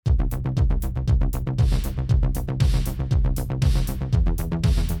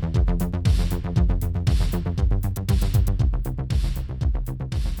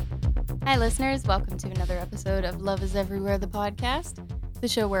Hi, listeners. Welcome to another episode of Love is Everywhere, the podcast, the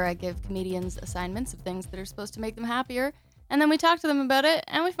show where I give comedians assignments of things that are supposed to make them happier, and then we talk to them about it,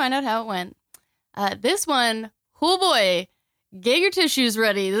 and we find out how it went. This one, oh boy, get your tissues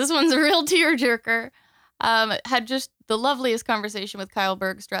ready. This one's a real tearjerker. Had just the loveliest conversation with Kyle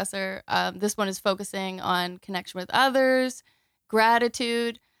Bergstresser. This one is focusing on connection with others,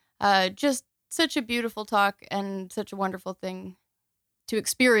 gratitude, just such a beautiful talk and such a wonderful thing to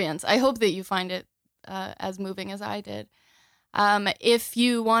experience. I hope that you find it as moving as I did. If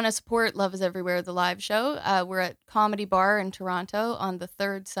you want to support Love is Everywhere, the live show, we're at Comedy Bar in Toronto on the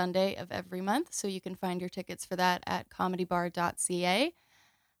third Sunday of every month. So you can find your tickets for that at comedybar.ca.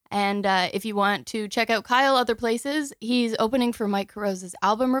 And if you want to check out Kyle other places, he's opening for Mike Carose's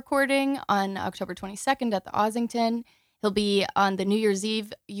album recording on October 22nd at the Ossington. He'll be on the New Year's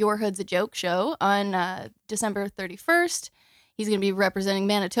Eve Your Hood's a Joke show on December 31st. He's going to be representing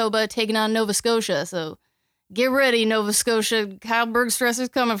Manitoba, taking on Nova Scotia. So get ready, Nova Scotia. Kyle Bergstresser's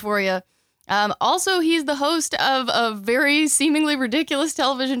coming for you. Also, he's the host of a very seemingly ridiculous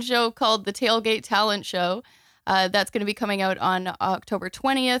television show called The Tailgate Talent Show. That's going to be coming out on October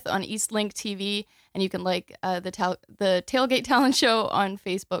 20th on Eastlink TV. And you can like the Tailgate Talent Show on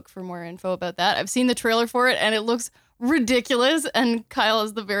Facebook for more info about that. I've seen the trailer for it, and it looks ridiculous. And Kyle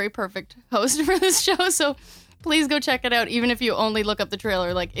is the very perfect host for this show. So please go check it out, even if you only look up the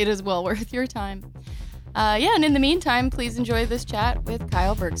trailer. Like, it is well worth your time. And in the meantime, please enjoy this chat with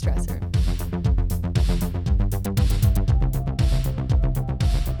Kyle Bergstresser.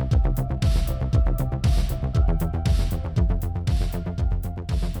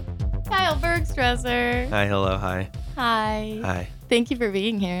 Kyle Bergstresser. Hi, hello, hi. Hi. Hi. Thank you for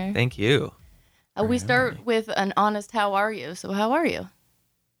being here. Thank you. We start with an honest how are you. So how are you?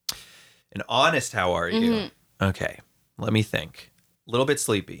 An honest how are you? Mm-hmm. Okay, let me think. A little bit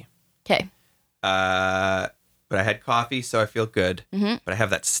sleepy. Okay. But I had coffee, so I feel good. Mm-hmm. But I have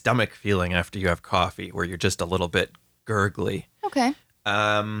that stomach feeling after you have coffee where you're just a little bit gurgly. Okay.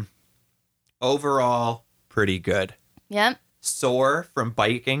 Overall, pretty good. Yep. Sore from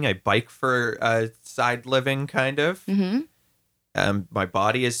biking. I bike for side living, kind of. Mm-hmm. My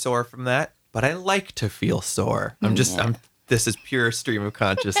body is sore from that, but I like to feel sore. This is pure stream of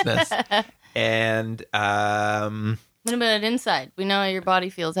consciousness. And what about inside? We know how your body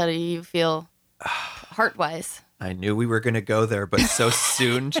feels. How do you feel heart-wise? I knew we were going to go there, but so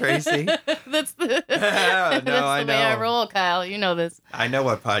soon, Tracy. That's the way I roll, Kyle. You know this. I know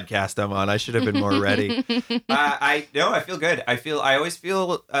what podcast I'm on. I should have been more ready. I feel good. I always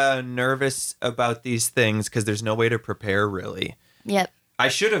feel nervous about these things because there's no way to prepare, really. Yep.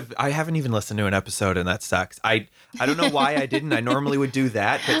 I haven't even listened to an episode, and that sucks. I don't know why I didn't. I normally would do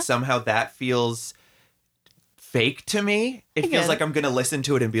that, but somehow that feels fake to me. It feels like I'm going to listen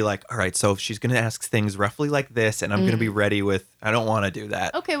to it and be like, all right, so she's going to ask things roughly like this, and I'm going to be ready with, I don't want to do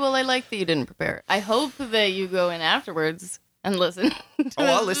that. Okay, well, I like that you didn't prepare. I hope that you go in afterwards and listen.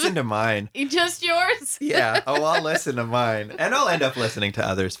 I'll listen to mine. Just yours? Yeah. I'll listen to mine. And I'll end up listening to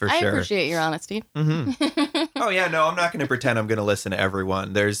others for sure. I appreciate your honesty. Mm-hmm. Oh, yeah. No, I'm not going to pretend I'm going to listen to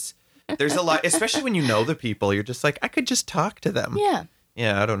everyone. There's a lot, especially when you know the people. You're just like, I could just talk to them. Yeah.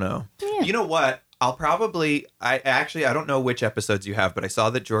 Yeah, I don't know. Yeah. You know what? I don't know which episodes you have, but I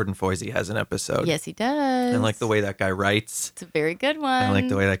saw that Jordan Foisey has an episode. Yes, he does. I like the way that guy writes. It's a very good one. I like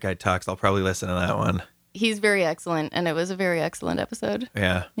the way that guy talks. I'll probably listen to that one. He's very excellent, and it was a very excellent episode.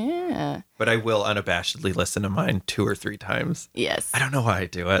 Yeah. Yeah. But I will unabashedly listen to mine 2 or 3 times. Yes. I don't know why I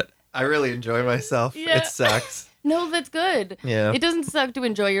do it. I really enjoy myself. Yeah. It sucks. No, that's good. Yeah. It doesn't suck to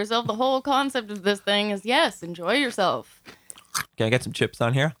enjoy yourself. The whole concept of this thing is, yes, enjoy yourself. Can I get some chips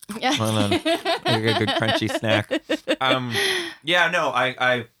on here? Yeah. Hold on. I get a good crunchy snack.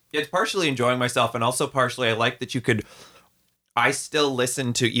 It's partially enjoying myself, and also partially I like that I still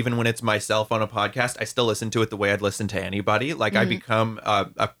listen to, even when it's myself on a podcast, I still listen to it the way I'd listen to anybody. Like, I become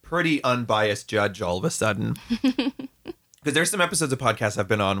a pretty unbiased judge all of a sudden. Because there's some episodes of podcasts I've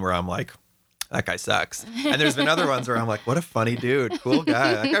been on where I'm like, that guy sucks. And there's been other ones where I'm like, what a funny dude. Cool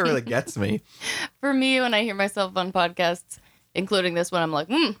guy. That guy really gets me. For me, when I hear myself on podcasts, including this one, I'm like,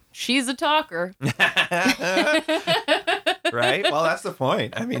 she's a talker. Right? Well, that's the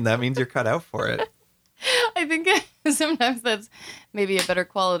point. I mean, that means you're cut out for it. I think sometimes that's maybe a better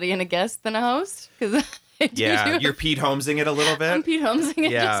quality in a guest than a host. You're Pete Holmesing it a little bit. I'm Pete Holmesing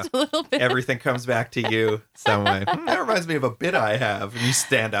it just a little bit. Everything comes back to you some way. That reminds me of a bit I have. And you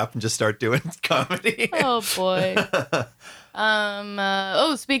stand up and just start doing comedy. Oh, boy.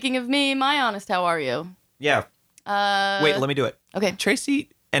 Speaking of me, my honest, how are you? Yeah. Wait, let me do it. Okay. Tracy,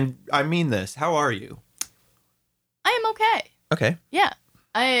 and I mean this, how are you? I am okay. Okay. Yeah.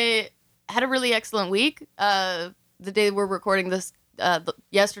 I had a really excellent week. The day we're recording this,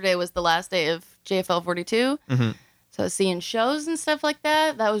 yesterday was the last day of JFL 42. Mm-hmm. So I was seeing shows and stuff like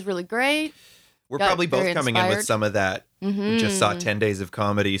that. That was really great. We're Got probably both very coming in with inspired. some of that. We just saw 10 days of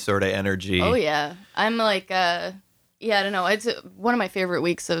comedy sort of energy. Oh, yeah. I'm like, I don't know. It's one of my favorite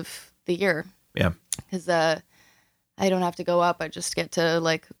weeks of the year. Yeah. Because I don't have to go up. I just get to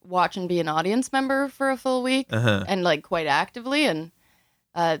like watch and be an audience member for a full week and like quite actively. And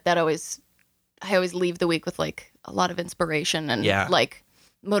I always leave the week with like a lot of inspiration and like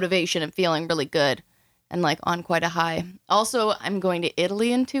motivation and feeling really good and like on quite a high. Also, I'm going to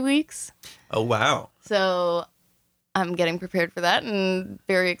Italy in 2 weeks. Oh, wow. So I'm getting prepared for that and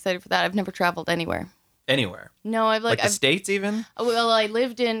very excited for that. I've never traveled anywhere. Anywhere? No, Like the States even? Well, I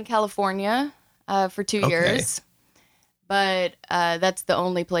lived in California for 2 years, but that's the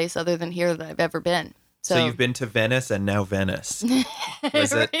only place other than here that I've ever been. So you've been to Venice and now Venice.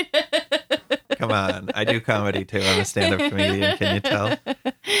 Was it? Come on. I do comedy too. I'm a stand-up comedian. Can you tell?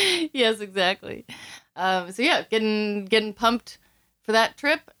 Yes, exactly. So yeah, getting pumped for that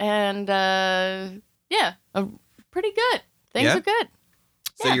trip, and pretty good. Things are good.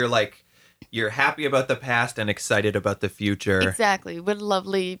 So you're happy about the past and excited about the future. Exactly. What a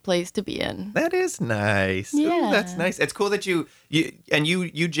lovely place to be in. That is nice. Yeah. Ooh, that's nice. It's cool that you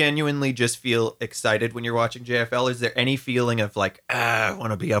genuinely just feel excited when you're watching JFL. Is there any feeling of like, I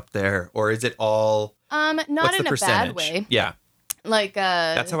want to be up there? Or is it all not what's in the a percentage? bad way. Yeah. Like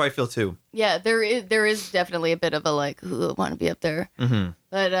That's how I feel too. Yeah, there is definitely a bit of a like, ooh, I want to be up there. Mm-hmm.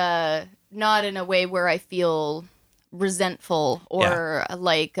 But not in a way where I feel resentful or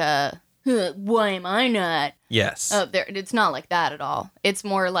like why am I not? Yes. It's not like that at all. It's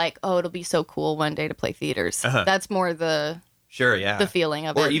more like, oh, it'll be so cool one day to play theaters. That's more the feeling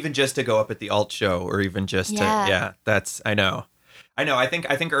of it. Or even just to go up at the alt show, or even just to that's I know. I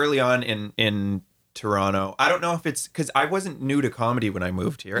think early on in Toronto, I don't know if it's because I wasn't new to comedy when I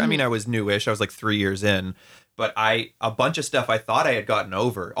moved here. I mean, I was newish. I was like 3 years in, but a bunch of stuff I thought I had gotten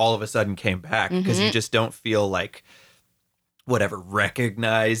over all of a sudden came back because you just don't feel like whatever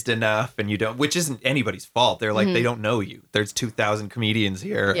recognized enough, and you don't, which isn't anybody's fault. They're like, they don't know you. There's 2,000 comedians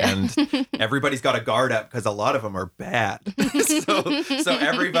here and everybody's got a guard up because a lot of them are bad. so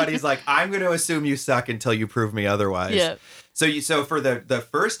everybody's like, I'm going to assume you suck until you prove me otherwise. Yeah. So for the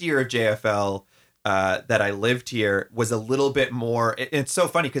first year of JFL, that I lived here was a little bit more. It's so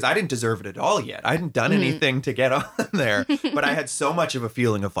funny because I didn't deserve it at all yet. I hadn't done anything to get on there, but I had so much of a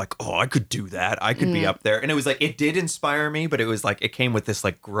feeling of like, oh, I could do that. I could be up there. And it was like, it did inspire me, but it was like, it came with this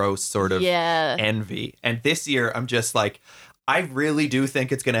like gross sort of envy. And this year I'm just like, I really do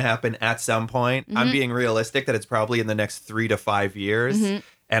think it's going to happen at some point. I'm being realistic that it's probably in the next 3 to 5 years.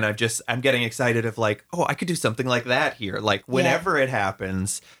 And I'm getting excited of like, oh, I could do something like that here. Like whenever it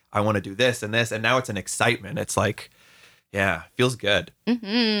happens, I want to do this and this. And now it's an excitement. It's like, feels good.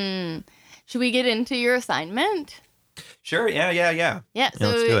 Should we get into your assignment? Sure. Yeah. Yeah.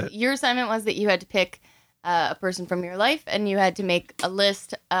 So your assignment was that you had to pick a person from your life and you had to make a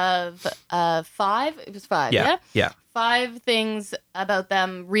list of 5. It was 5. Yeah. 5 things about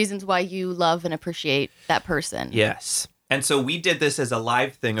them, reasons why you love and appreciate that person. Yes. And so we did this as a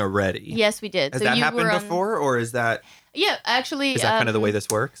live thing already. Yes, we did. Has that happened before, or is that... Yeah, actually... Is that kind of the way this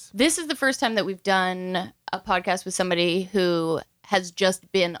works? This is the first time that we've done a podcast with somebody who has just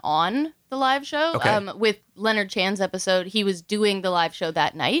been on the live show. Okay. With Leonard Chan's episode, he was doing the live show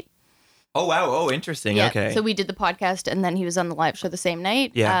that night. Oh, wow. Oh, interesting. Yeah, okay. So we did the podcast, and then he was on the live show the same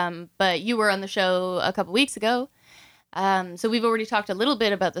night. Yeah. But you were on the show a couple weeks ago. So we've already talked a little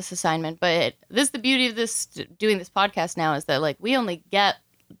bit about this assignment, but the beauty of doing this podcast now is that like we only get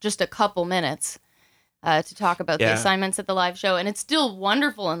just a couple minutes to talk about the assignments at the live show, and it's still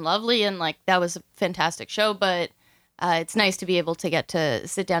wonderful and lovely, and like that was a fantastic show, but it's nice to be able to get to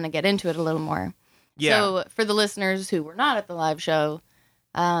sit down and get into it a little more. Yeah. So for the listeners who were not at the live show,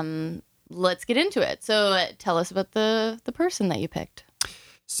 let's get into it. So tell us about the person that you picked.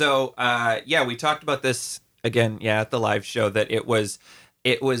 So we talked about this again, at the live show, that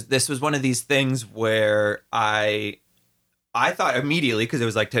this was one of these things where I thought immediately, because it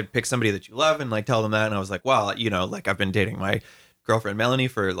was like to pick somebody that you love and like tell them that, and I was like, well, like I've been dating my girlfriend Melanie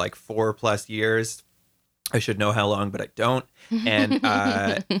for like 4+ years. I should know how long, but I don't. And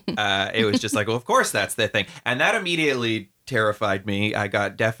it was just like, well, of course that's the thing. And that immediately terrified me. I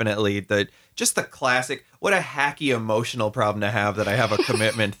got definitely the classic, what a hacky emotional problem to have, that I have a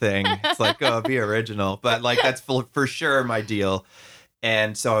commitment thing. It's like, oh, be original. But like, that's for sure my deal.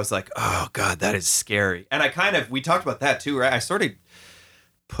 And so I was like, oh God, that is scary. And we talked about that too, right? I sort of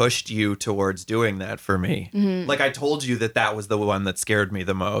pushed you towards doing that for me. Like I told you that was the one that scared me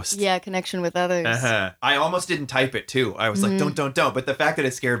the most. Yeah, connection with others. I almost didn't type it too. I was like, don't. But the fact that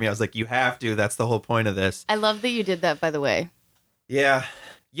it scared me, I was like, you have to. That's the whole point of this. I love that you did that, by the way. Yeah.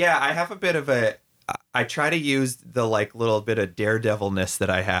 Yeah, I have a bit of I try to use the like little bit of daredevilness that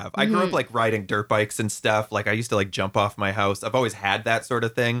I have. I grew up like riding dirt bikes and stuff. Like I used to like jump off my house. I've always had that sort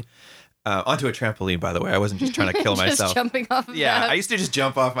of thing. Onto a trampoline, by the way. I wasn't just trying to kill just myself. Jumping off of I used to just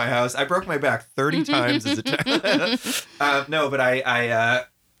jump off my house. I broke my back 30 times as a child. No, but I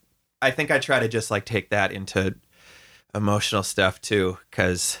think I try to just like take that into emotional stuff too,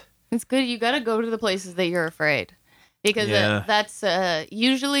 because it's good. You got to go to the places that you're afraid. Because that's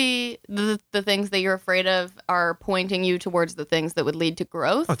usually the things that you're afraid of are pointing you towards the things that would lead to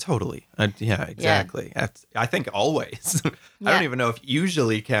growth. Oh, totally. Yeah, exactly. Yeah. I think always. I don't even know if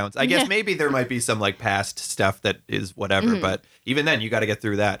usually counts. I guess maybe there might be some like past stuff that is whatever, but even then you got to get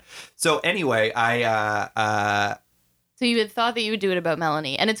through that. So anyway, So you had thought that you would do it about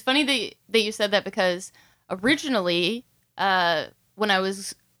Melanie. And it's funny that you said that because originally when I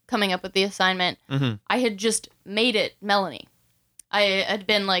was coming up with the assignment, I had just made it Melanie. I had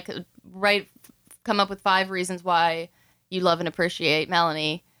been like, come up with 5 reasons why you love and appreciate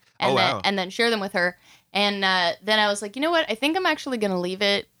Melanie, and and then share them with her. And then I was like, you know what? I think I'm actually going to leave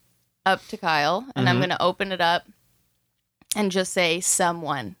it up to Kyle, and I'm going to open it up and just say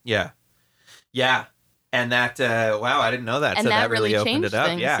someone. Yeah. Yeah. And that, wow, I didn't know that. And so that really opened it up.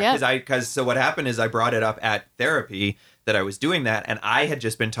 Things. Yeah. Because so what happened is I brought it up at therapy that I was doing that. And I had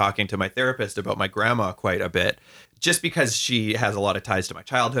just been talking to my therapist about my grandma quite a bit, just because she has a lot of ties to my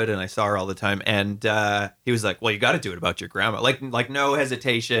childhood and I saw her all the time. And he was like, well, you got to do it about your grandma. Like no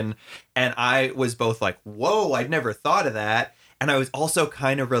hesitation. And I was both like, whoa, I'd never thought of that. And I was also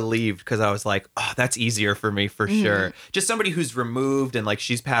kind of relieved because I was like, oh, that's easier for me for sure. Just somebody who's removed and like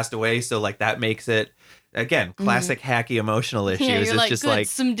she's passed away. So like that makes it, again, classic hacky emotional issues. Yeah, it's like, just good, like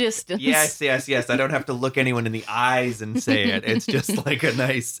some distance. Yes. I don't have to look anyone in the eyes and say it. It's just like a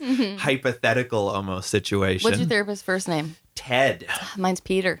nice hypothetical almost situation. What's your therapist's first name? Ted. Mine's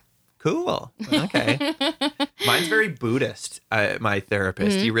Peter. Cool. Okay. Mine's very Buddhist, my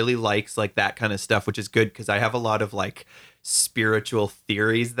therapist. He really likes like that kind of stuff, which is good because I have a lot of like spiritual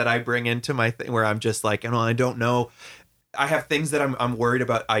theories that I bring into my thing where I'm just like, I don't know. I have things that I'm worried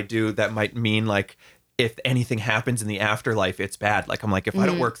about I do that might mean like if anything happens in the afterlife, it's bad. Like, I'm like, if I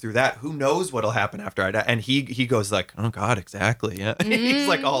don't work through that, who knows what'll happen after I die? And he goes like, oh God, exactly. Yeah. He's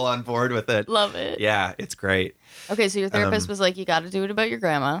like all on board with it. Love it. Yeah, it's great. Okay, so your therapist was like, you got to do it about your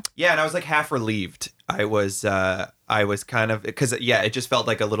grandma. Yeah, and I was like half relieved. I was kind of, because it just felt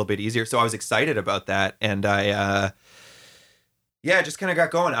like a little bit easier. So I was excited about that. And I just kind of got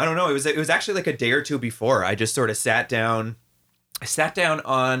going. I don't know. It was actually like a day or two before. I just sort of sat down. I sat down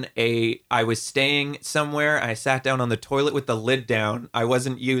I was staying somewhere. I sat down on the toilet with the lid down. I was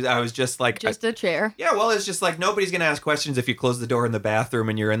just like. A chair. Yeah, well, it's just like nobody's going to ask questions if you close the door in the bathroom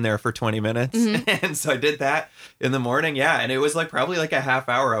and you're in there for 20 minutes. And so I did that in the morning. Yeah. And it was like probably like a half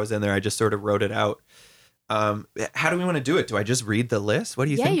hour I was in there. I just sort of wrote it out. How do we want to do it? Do I just read the list? What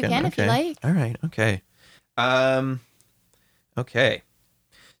do you think? Yeah, you can if you like. All right. Okay. Okay.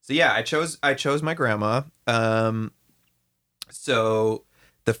 So yeah, I chose my grandma. So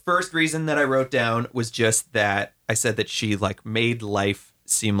the first reason that I wrote down was just that I said that she like made life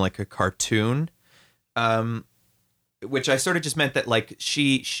seem like a cartoon. Which I sort of just meant that like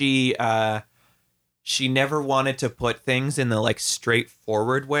she never wanted to put things in the like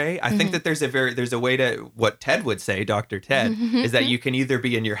straightforward way. I think that there's a way to what Ted would say, Dr. Ted, is that you can either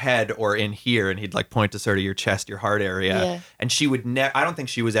be in your head or in here, and he'd like point to sort of your chest, your heart area. Yeah. And she would I don't think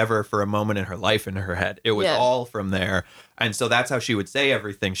she was ever for a moment in her life in her head. It was all from there. And so that's how she would say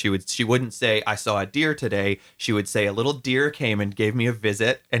everything. She wouldn't say, I saw a deer today. She would say, a little deer came and gave me a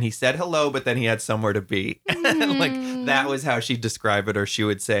visit and he said hello, but then he had somewhere to be. Like that was how she'd describe it. Or she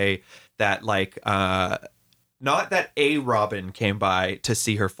would say that like, not that a robin came by to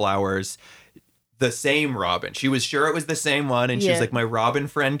see her flowers, the same robin. She was sure it was the same one. And she was like, my robin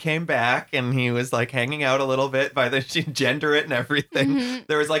friend came back and he was like hanging out a little bit by the she'd gender it and everything.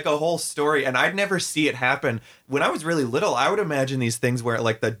 There was like a whole story and I'd never see it happen. When I was really little, I would imagine these things where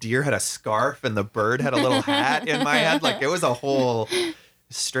like the deer had a scarf and the bird had a little hat in my head. Like it was a whole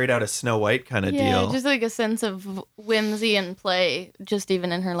straight out of Snow White kind of deal. Just like a sense of whimsy and play, just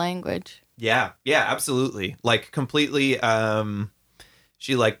even in her language. Yeah, absolutely. Like completely,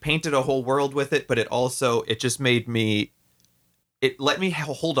 she like painted a whole world with it, but it just made me, it let me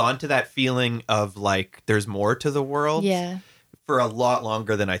hold on to that feeling of like, there's more to the world. Yeah. for a lot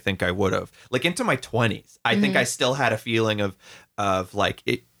longer than I think I would have. Like into my 20s, I think I still had a feeling of like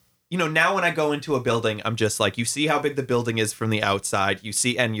it. You know, now when I go into a building, I'm just like, you see how big the building is from the outside. You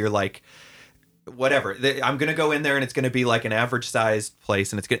see, and you're like, whatever. I'm going to go in there and it's going to be like an average sized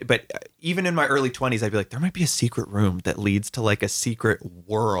place. And it's good. But even in my early 20s, I'd be like, there might be a secret room that leads to like a secret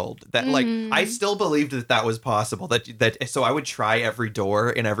world that like, I still believed that that was possible. So I would try every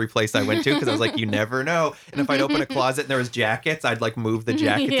door in every place I went to because I was like, you never know. And if I'd open a closet and there was jackets, I'd like move the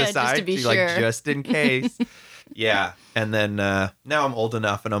jackets aside just to be to, sure. like, just in case. Yeah. And then now I'm old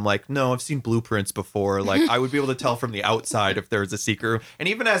enough and I'm like, no, I've seen blueprints before. Like I would be able to tell from the outside if there's a secret room. And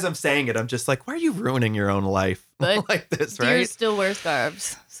even as I'm saying it, I'm just like, why are you ruining your own life like this, right? Deer still wear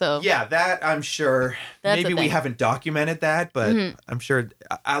scarves. So yeah, that I'm sure maybe we haven't documented that, but I'm sure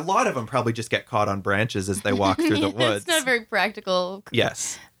a lot of them probably just get caught on branches as they walk through the woods. It's not a very practical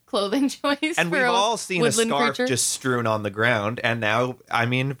clothing choice. And we've all seen a scarf just strewn on the ground. And now, I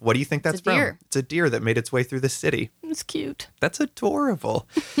mean, what do you think that's from? It's a deer that made its way through the city. It's cute. That's adorable.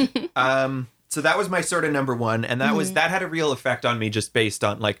 So that was my sort of number one. And that was that had a real effect on me just based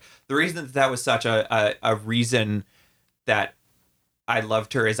on like the reason that was such a reason that I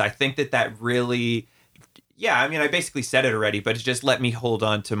loved her is I think that really, I mean, I basically said it already, but it just let me hold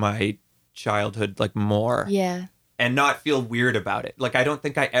on to my childhood like more. Yeah. And not feel weird about it. Like, I don't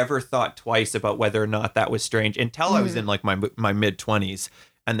think I ever thought twice about whether or not that was strange until I was in like my mid 20s.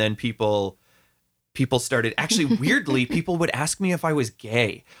 And then people started actually weirdly, people would ask me if I was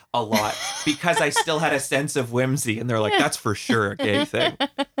gay a lot because I still had a sense of whimsy. And they're like, that's for sure a gay thing.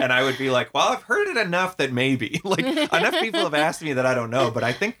 And I would be like, well, I've heard it enough that maybe like enough people have asked me that I don't know. But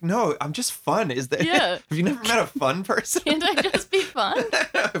I think, no, I'm just fun. Is that, have you never met a fun person? Can't I just be fun?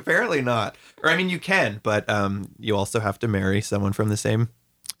 Apparently not. Or I mean, you can, but you also have to marry someone from the same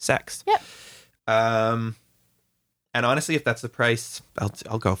sex. Yep. And honestly, if that's the price,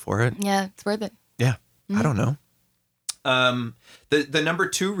 I'll go for it. Yeah, it's worth it. Yeah, I don't know. The number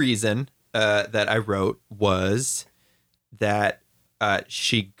two reason that I wrote was that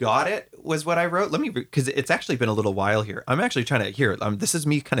she got it was what I wrote. Let me, because it's actually been a little while here. I'm actually trying to hear. This is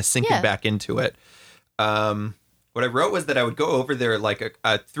me kind of sinking back into it. What I wrote was that I would go over there like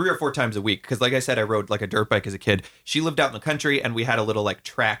 3 or 4 times a week. Because like I said, I rode like a dirt bike as a kid. She lived out in the country and we had a little like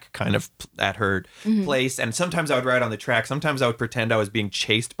track kind of at her place. And sometimes I would ride on the track. Sometimes I would pretend I was being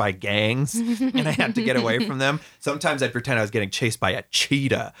chased by gangs and I had to get away from them. Sometimes I'd pretend I was getting chased by a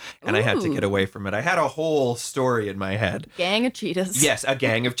cheetah and I had to get away from it. I had a whole story in my head. Gang of cheetahs. Yes, a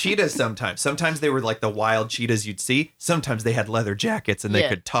gang of cheetahs sometimes. Sometimes they were like the wild cheetahs you'd see. Sometimes they had leather jackets and they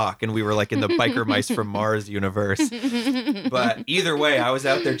could talk. And we were like in the Biker Mice from Mars universe. But either way, I was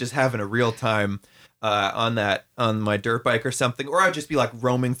out there just having a real time on my dirt bike or something, or I'd just be like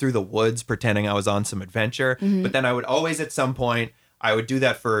roaming through the woods pretending I was on some adventure. But then I would always at some point I would do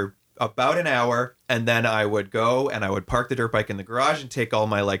that for about an hour, and then I would go and I would park the dirt bike in the garage and take all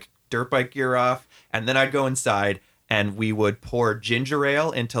my like dirt bike gear off, and then I'd go inside and we would pour ginger ale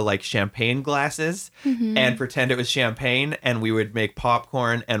into like champagne glasses and pretend it was champagne, and we would make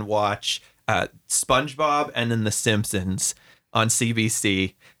popcorn and watch SpongeBob and then The Simpsons on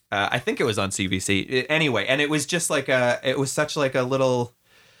CBC. I think it was on CBC anyway. And it was just like it was such like a little,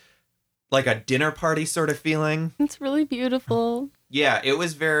 like a dinner party sort of feeling. It's really beautiful. Yeah, it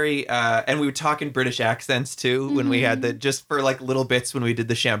was very, and we would talk in British accents too when we had just for like little bits when we did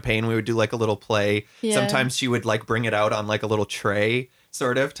the champagne, we would do like a little play. Yeah. Sometimes she would like bring it out on like a little tray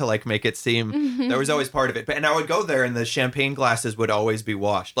sort of to like make it seem there was always part of it. And I would go there and the champagne glasses would always be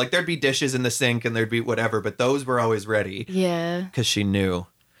washed. Like there'd be dishes in the sink and there'd be whatever, but those were always ready. Yeah. Because she knew.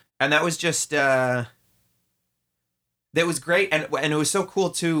 And that was just, that was great. And it was so cool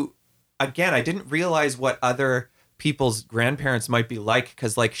too. Again, I didn't realize what other people's grandparents might be like,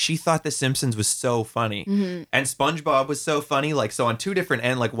 because like she thought The Simpsons was so funny and SpongeBob was so funny, like so on two different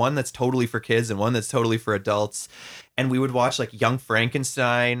ends, like one that's totally for kids and one that's totally for adults. And we would watch like Young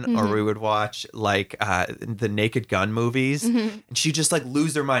Frankenstein or we would watch like the Naked Gun movies, and she'd just like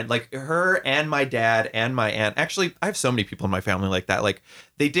lose her mind. Like her and my dad and my aunt, actually I have so many people in my family like that, like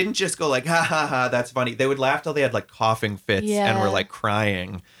they didn't just go like ha ha ha that's funny, they would laugh till they had like coughing fits and were like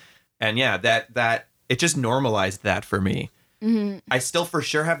crying. And yeah, that it just normalized that for me. I still for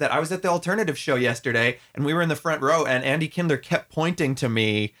sure have that. I was at the alternative show yesterday and we were in the front row and Andy Kindler kept pointing to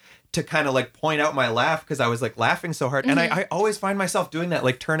me to kind of like point out my laugh because I was like laughing so hard. And I always find myself doing that,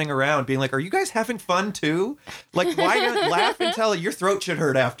 like turning around, being like, are you guys having fun too? Like, why not laugh until your throat should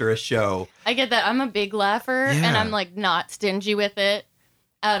hurt after a show? I get that. I'm a big laugher and I'm like not stingy with it.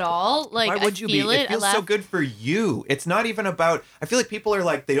 at all. Like, why would I you feel be? it. It feels so good for you. It's not even about, I feel like people are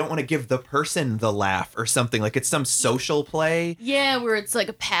like, they don't want to give the person the laugh or something. Like it's some social play. Yeah, where it's like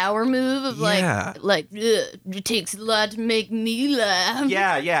a power move of Yeah. like it takes a lot to make me laugh.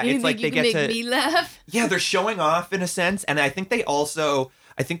 Yeah. You It's like think they you get can to. make me laugh. Yeah, they're showing off in a sense, and I think they also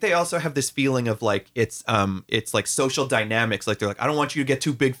have this feeling of like it's like social dynamics. Like they're like, I don't want you to get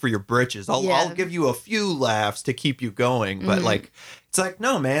too big for your britches. I'll give you a few laughs to keep you going, but like it's like,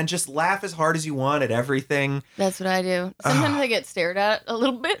 no, man, just laugh as hard as you want at everything. That's what I do. Sometimes I get stared at a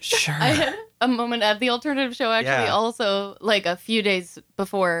little bit. Sure. I had a moment at the alternative show actually, also like a few days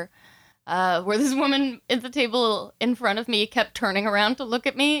before, where this woman at the table in front of me kept turning around to look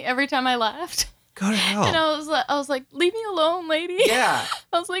at me every time I laughed. Go to hell. And I was like, leave me alone, lady. Yeah.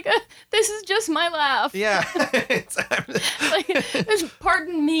 I was like, this is just my laugh. Yeah. Like,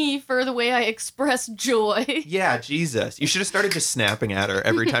 pardon me for the way I express joy. Yeah, Jesus. You should have started just snapping at her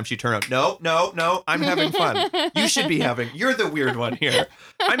every time she turned around. No, I'm having fun. You should be you're the weird one here.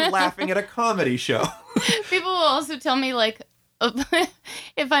 I'm laughing at a comedy show. People will also tell me, like,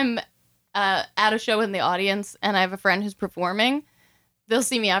 if I'm at a show in the audience and I have a friend who's performing, they'll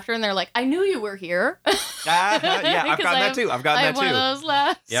see me after and they're like, I knew you were here. Yeah, I've gotten that too. I have one of those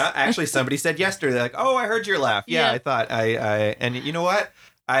laughs. Yeah, actually, somebody said yesterday, like, oh, I heard your laugh. Yeah, Yeah. I thought and you know what?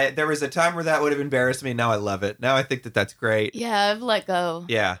 There was a time where that would have embarrassed me. Now I love it. Now I think that's great. Yeah, I've let go.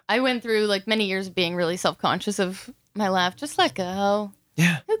 Yeah. I went through like many years of being really self-conscious of my laugh. Just let go.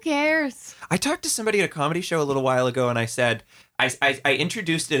 Yeah. Who cares? I talked to somebody at a comedy show a little while ago, and I said, I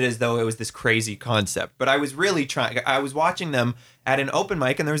introduced it as though it was this crazy concept, but I was really trying. I was watching them at an open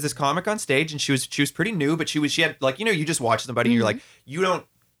mic, and there was this comic on stage, and she was pretty new, but she had like, you just watch somebody, and you're like, you don't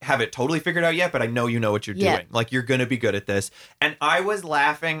have it totally figured out yet, but I know you know what you're doing. Like, you're gonna be good at this. And I was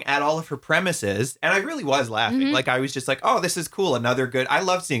laughing at all of her premises, and I really was laughing. Like, I was just like, oh, this is cool. Another good. I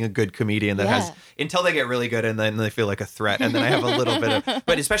love seeing a good comedian that has, until they get really good, and then they feel like a threat, and then I have a little bit of.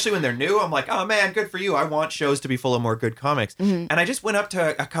 But especially when they're new, I'm like, oh man, good for you. I want shows to be full of more good comics. And I just went up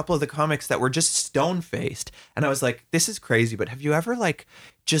to a couple of the comics that were just stone faced, and I was like, this is crazy, but have you ever like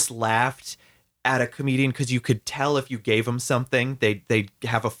just laughed at a comedian because you could tell if you gave them something, they'd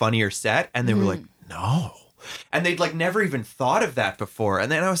have a funnier set? And they were like, no. And they'd like never even thought of that before.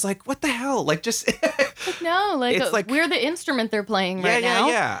 And then I was like, what the hell? Like, just no, like we're the instrument they're playing right now.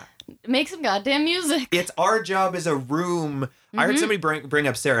 Yeah. Make some goddamn music. It's our job as a room. I heard somebody bring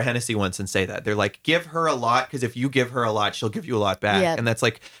up Sarah Hennessy once and say that. They're like, give her a lot, because if you give her a lot, she'll give you a lot back. Yeah. And that's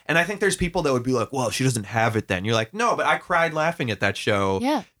like, and I think there's people that would be like, well, she doesn't have it then. You're like, no, but I cried laughing at that show.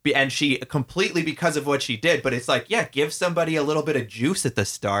 Yeah. And she completely because of what she did. But it's like, yeah, give somebody a little bit of juice at the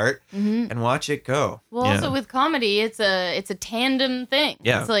start and watch it go. Well, also with comedy, it's a tandem thing.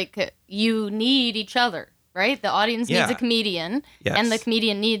 Yeah. It's like you need each other, right? The audience needs a comedian, and the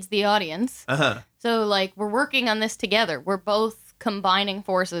comedian needs the audience. So, like, we're working on this together. We're both combining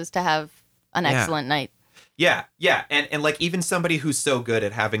forces to have an excellent night. Yeah. And like, even somebody who's so good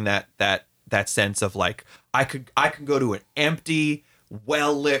at having that sense of like, I could go to an empty,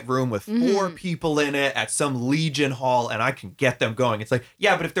 well-lit room with 4 people in it at some Legion Hall, and I can get them going. It's like,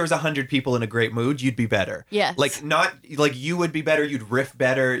 yeah, but if there was 100 people in a great mood, you'd be better. Yes. Like, not like you would be better, you'd riff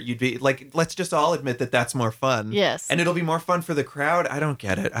better, you'd be like, let's just all admit that that's more fun. Yes. And it'll be more fun for the crowd. I don't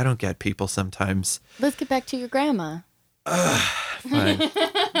get it. I don't get people sometimes. Let's get back to your grandma. Fine.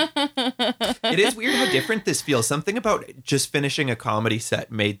 It is weird how different this feels. Something about just finishing a comedy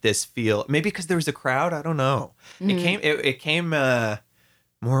set made this feel, maybe because there was a crowd, I don't know. It came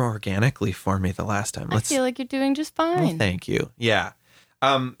more organically for me the last time. I feel like you're doing just fine. Well, thank you. Yeah.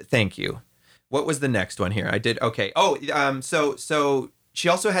 Thank you. What was the next one here? I did okay. Oh, so she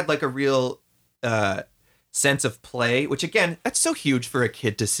also had like a real sense of play, which again, that's so huge for a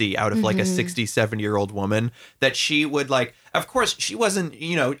kid to see out of like a 67-year-old woman, that she would like, of course she wasn't,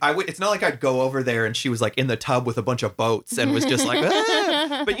 it's not like I'd go over there and she was like in the tub with a bunch of boats and was just like,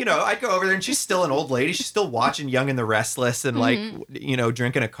 ah! But I'd go over there and she's still an old lady. She's still watching Young and the Restless and like,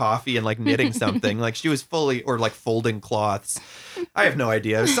 drinking a coffee and like knitting something. Like she was fully, or like folding cloths. I have no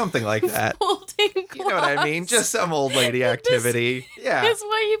idea. It was something like that. Folding cloths. You know what I mean? Just some old lady activity. Yeah. That's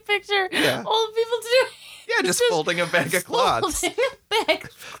what you picture old people doing. Yeah, just folding a bag of cloths. Folding a bag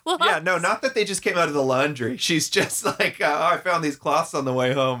of cloths. Yeah, no, not that they just came out of the laundry. She's just like, I found these cloths on the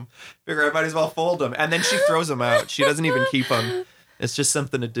way home. Figure I might as well fold them. And then she throws them out. She doesn't even keep them. It's just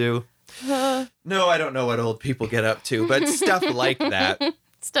something to do. No, I don't know what old people get up to, but stuff like that.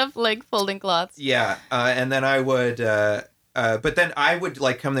 Stuff like folding cloths. Yeah, and then I would, but then I would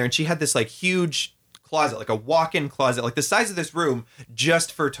like come there, and she had this like huge closet, like a walk-in closet, like the size of this room,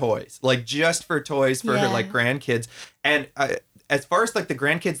 just for toys, for her like grandkids. And as far as like the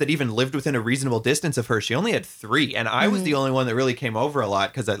grandkids that even lived within a reasonable distance of her, she only had 3. And I was the only one that really came over a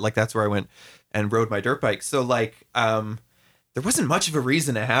lot because like that's where I went and rode my dirt bike. So like there wasn't much of a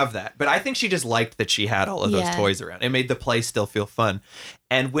reason to have that. But I think she just liked that she had all of those toys around. It made the play still feel fun.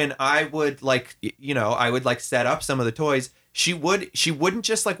 And when I would like, I would like set up some of the toys, she wouldn't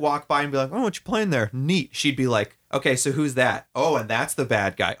just like walk by and be like, oh, what you playing there? Neat. She'd be like, okay, so who's that? Oh, and that's the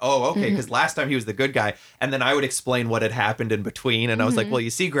bad guy. Oh, okay, because last time he was the good guy. And then I would explain what had happened in between. And I was like, well, you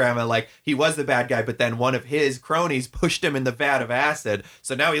see, Grandma, like he was the bad guy, but then one of his cronies pushed him in the vat of acid.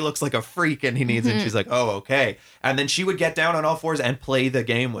 So now he looks like a freak and he needs it. She's like, oh, okay. And then she would get down on all fours and play the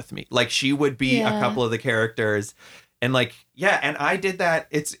game with me. Like she would be a couple of the characters. And like, and I did that.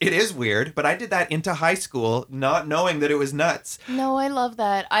 It is weird, but I did that into high school, not knowing that it was nuts. No, I love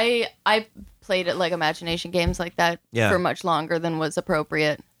that. I played at like imagination games like that for much longer than was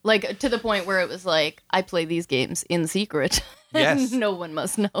appropriate. Like to the point where it was like, I play these games in secret. Yes. No one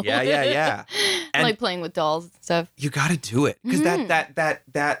must know. Yeah. And like playing with dolls and stuff. You got to do it. Because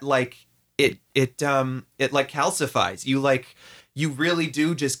that like, it like calcifies. You really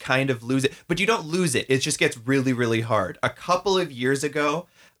do just kind of lose it. But you don't lose it. It just gets really, really hard. A couple of years ago,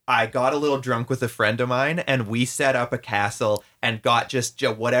 I got a little drunk with a friend of mine and we set up a castle and got just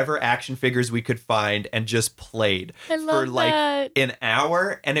whatever action figures we could find and just played for like an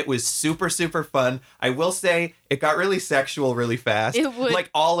hour. And it was super, super fun. I will say it got really sexual really fast. It would. Like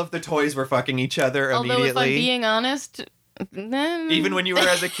all of the toys were fucking each other immediately. Although if I'm being honest... Even when you were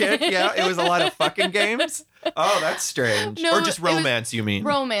as a kid, it was a lot of fucking games. Oh, that's strange. No, or just romance, you mean?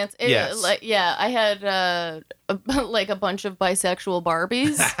 Romance. Yes. I had like a bunch of bisexual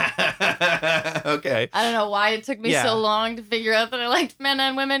Barbies. Okay. I don't know why it took me so long to figure out that I liked men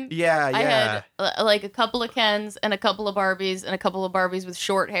and women. Yeah. I had like a couple of Kens and a couple of Barbies and a couple of Barbies with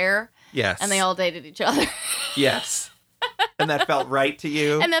short hair. Yes. And they all dated each other. Yes. And that felt right to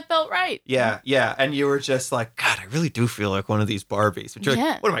you? And that felt right. Yeah. And you were just like, God, I really do feel like one of these Barbies. But you're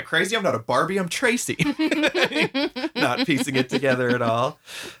like, what am I, crazy? I'm not a Barbie, I'm Tracy. Not piecing it together at all.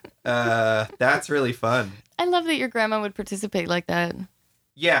 That's really fun. I love that your grandma would participate like that.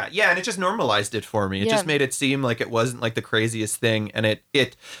 Yeah, and it just normalized it for me. It just made it seem like it wasn't like the craziest thing. And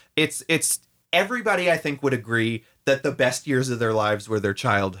it's everybody, I think, would agree that the best years of their lives were their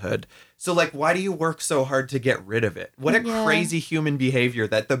childhood. So, like, why do you work so hard to get rid of it? What a crazy human behavior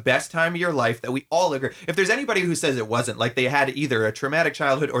that the best time of your life that we all agree. If there's anybody who says it wasn't, like they had either a traumatic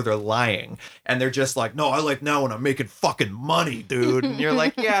childhood or they're lying. And they're just like, no, I like now when I'm making fucking money, dude. And you're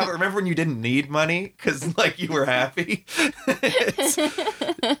like, yeah, but remember when you didn't need money? Because, like, you were happy?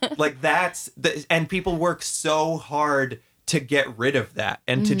 Like, and people work so hard to get rid of that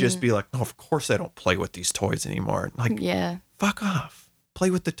and to just be like, no, of course I don't play with these toys anymore. Like, fuck off. Play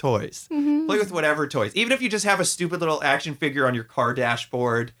with the toys. Play with whatever toys. Even if you just have a stupid little action figure on your car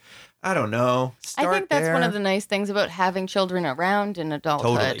dashboard. I don't know. I think that's one of the nice things about having children around in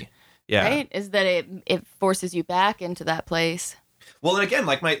adulthood. Totally. Yeah. Right? Is that it forces you back into that place. Well, and again,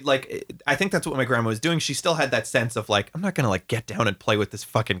 I think that's what my grandma was doing. She still had that sense of like, I'm not going to like get down and play with this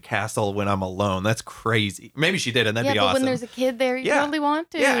fucking castle when I'm alone. That's crazy. Maybe she did, and that'd be awesome. Yeah, but when there's a kid there, you totally want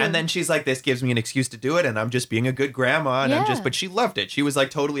to. Yeah, and then she's like, this gives me an excuse to do it, and I'm just being a good grandma, and but she loved it. She was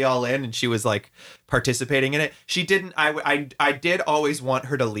like totally all in, and she was like participating in it. She didn't, I did always want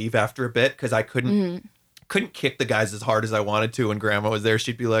her to leave after a bit, because I couldn't kick the guys as hard as I wanted to when grandma was there.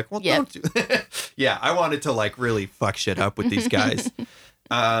 She'd be like, well, don't do Yeah, I wanted to like really fuck shit up with these guys.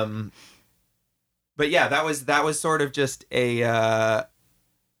 But yeah, that was sort of just a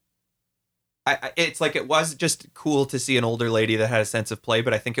it's like it was just cool to see an older lady that had a sense of play,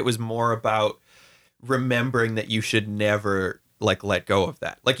 but I think it was more about remembering that you should never like let go of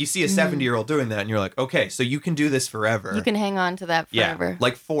that. Like you see a 70-year-old doing that and you're like, okay, so you can do this forever. You can hang on to that forever. Yeah,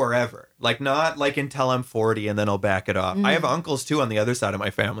 like forever. Like not like until I'm 40 and then I'll back it off. I have uncles too on the other side of my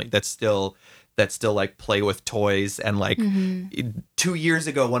family that still like play with toys. And like 2 years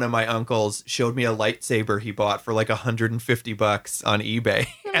ago, one of my uncles showed me a lightsaber he bought for like $150 on eBay.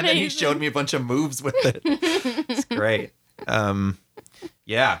 And then he showed me a bunch of moves with it. It's great.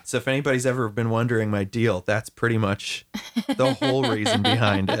 Yeah, so if anybody's ever been wondering my deal, that's pretty much the whole reason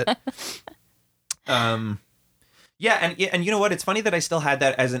behind it. Yeah, and you know what? It's funny that I still had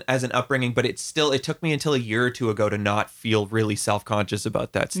that as an upbringing, but it took me until a year or two ago to not feel really self-conscious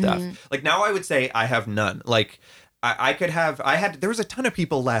about that stuff. Like now I would say I have none. Like there was a ton of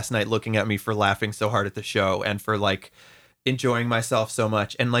people last night looking at me for laughing so hard at the show and for like enjoying myself so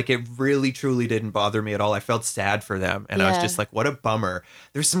much, and like it really truly didn't bother me at all. I felt sad for them, and I was just like, what a bummer.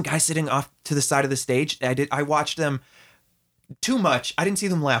 There's some guys sitting off to the side of the stage. I watched them too much. I didn't see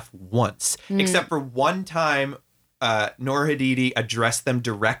them laugh once, except for one time Noor Hadidi addressed them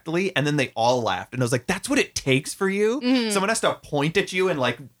directly, and then they all laughed. And I was like, that's what it takes for you? Someone has to point at you and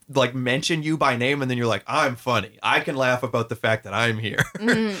like mention you by name, and then you're like, I'm funny. I can laugh about the fact that I'm here.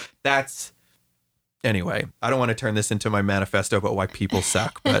 That's... Anyway, I don't want to turn this into my manifesto about why people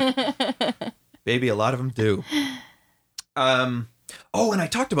suck, but baby, a lot of them do. Oh, and I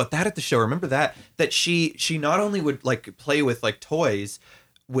talked about that at the show. Remember that she not only would like play with like toys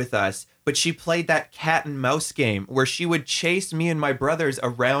with us, but she played that cat and mouse game where she would chase me and my brothers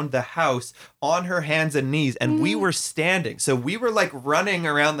around the house on her hands and knees, and we were standing. So we were like running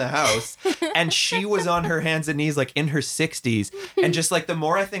around the house and she was on her hands and knees like in her 60s. And just like the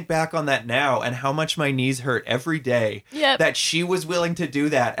more I think back on that now and how much my knees hurt every day, that she was willing to do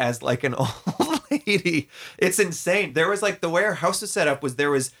that as like an old lady. It's insane. There was like the way our house was set up was there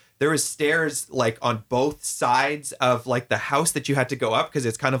was stairs like on both sides of like the house that you had to go up because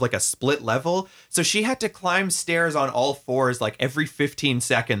it's kind of like a split level. So she had to climb stairs on all fours like every 15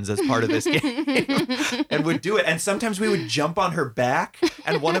 seconds as part of this game and would do it. And sometimes we would jump on her back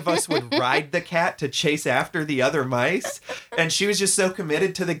and one of us would ride the cat to chase after the other mice. And she was just so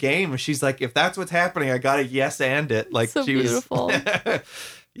committed to the game. She's like, if that's what's happening, I got to yes and it. Like so she beautiful. was.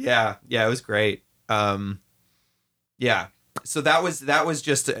 Yeah, it was great. Yeah. So that was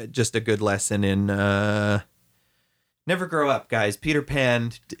just a good lesson in never grow up, guys. Peter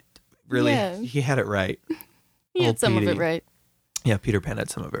Pan really he had it right. He had some of it right. Yeah, Peter Pan had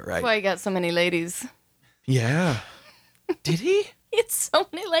some of it right. That's why he got so many ladies. Yeah. Did he? He had so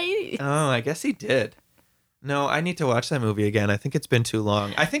many ladies. Oh, I guess he did. No, I need to watch that movie again. I think it's been too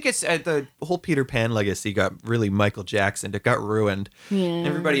long. I think it's the whole Peter Pan legacy got really Michael Jackson. It got ruined. Yeah.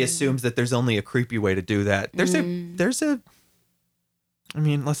 Everybody assumes that there's only a creepy way to do that. There's a I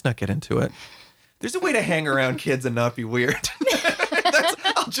mean, let's not get into it. There's a way to hang around kids and not be weird.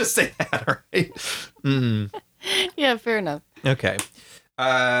 I'll just say that, all right? Mm. Yeah, fair enough. Okay.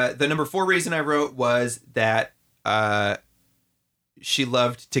 The number 4 reason I wrote was that she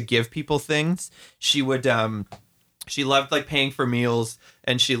loved to give people things. She would, she loved like paying for meals,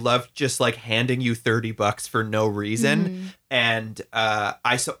 and she loved just like handing you $30 for no reason. And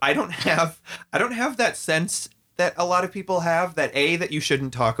I don't have that sense that a lot of people have that you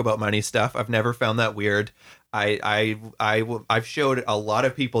shouldn't talk about money stuff. I've never found that weird. I've showed a lot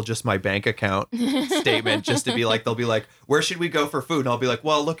of people just my bank account statement just to be like, they'll be like, where should we go for food? And I'll be like,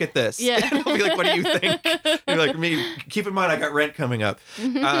 well, look at this. Yeah. And I'll be like, what do you think? You're like, me, keep in mind, I got rent coming up.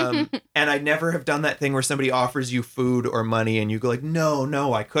 And I never have done that thing where somebody offers you food or money and you go like,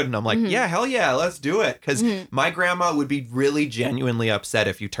 no, I couldn't. I'm like, yeah, hell yeah, let's do it. Because my grandma would be really genuinely upset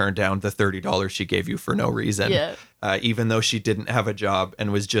if you turned down the $30 she gave you for no reason. Yeah. Even though she didn't have a job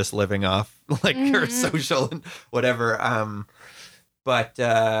and was just living off like her social and whatever.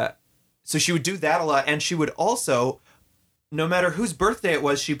 So she would do that a lot. And she would also, no matter whose birthday it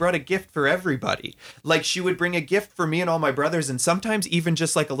was, she brought a gift for everybody. Like she would bring a gift for me and all my brothers, and sometimes even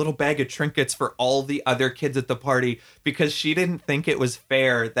just like a little bag of trinkets for all the other kids at the party, because she didn't think it was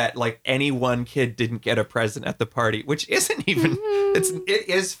fair that like any one kid didn't get a present at the party, which isn't even, it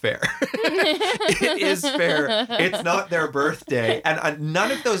is fair. It is fair. It's not their birthday. And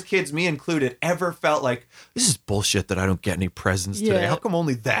none of those kids, me included, ever felt like, this is bullshit that I don't get any presents today. How come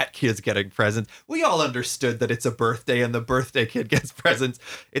only that kid's getting presents? We all understood that it's a birthday and the birthday kid gets presents.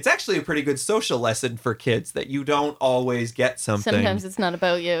 It's actually a pretty good social lesson for kids that you don't always get something. Sometimes it's not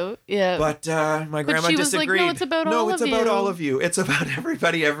about you. Yeah. But my grandma she was disagreed. like, no, it's about all of you. No, it's about all of you. It's about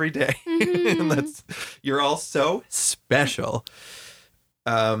everybody every day. And you're all so special.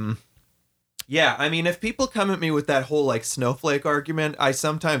 Yeah, I mean, if people come at me with that whole like snowflake argument, I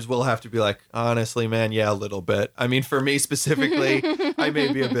sometimes will have to be like, honestly, man, yeah, a little bit. I mean, for me specifically, I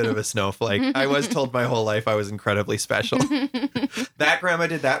may be a bit of a snowflake. I was told my whole life I was incredibly special. That grandma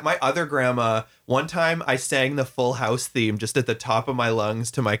did that. My other grandma, one time I sang the Full House theme just at the top of my lungs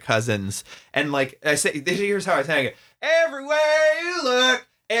to my cousins. And like I say, here's how I sang it. Everywhere you look,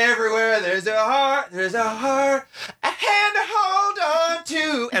 everywhere there's a heart, a hand to hold on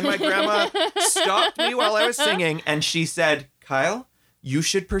to. And my grandma stopped me while I was singing and she said, Kyle, you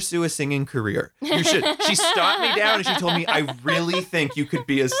should pursue a singing career. You should. She stopped me down and she told me, I really think you could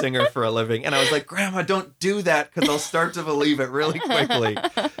be a singer for a living. And I was like, Grandma, don't do that because I'll start to believe it really quickly.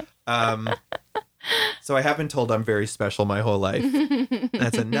 So I have been told I'm very special my whole life.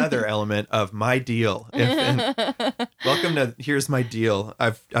 That's another element of my deal. Welcome to Here's My Deal.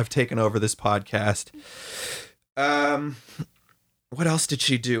 I've taken over this podcast. What else did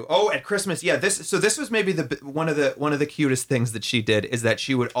she do? Oh, at Christmas, yeah. This was maybe one of the cutest things that she did is that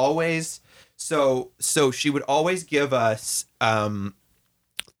she would always she would always give us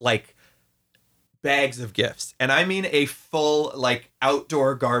like bags of gifts. And I mean a full, like,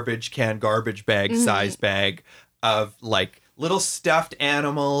 outdoor garbage can, garbage bag size bag of, like, little stuffed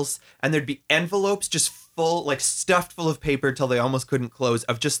animals. And there'd be envelopes just full, like, stuffed full of paper till they almost couldn't close,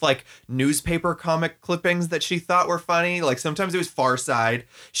 of just, like, newspaper comic clippings that she thought were funny. Like, sometimes it was Far Side.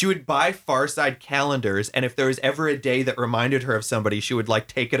 She would buy Far Side calendars, and if there was ever a day that reminded her of somebody, she would, like,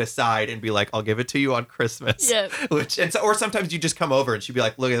 take it aside and be like, I'll give it to you on Christmas. Yeah. Or sometimes you just come over and she'd be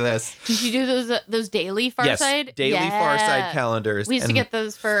like, look at this. Did you do those daily Far Side? Yes, daily Far Side calendars. We used to get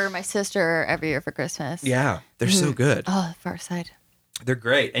those for my sister every year for Christmas. Yeah, they're so good. Oh, Far Side. They're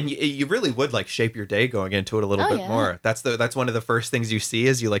great, and you really would, like, shape your day going into it a little bit more. That's one of the first things you see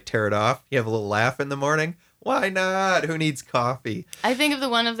is you, like, tear it off. You have a little laugh in the morning. Why not? Who needs coffee? I think of the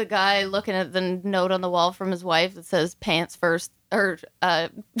one of the guy looking at the note on the wall from his wife that says pants first, or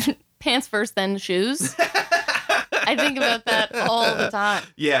pants first, then shoes. I think about that all the time.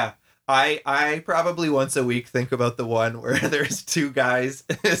 Yeah. I probably once a week think about the one where there's two guys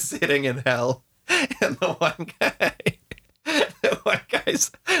sitting in hell, and the one guy's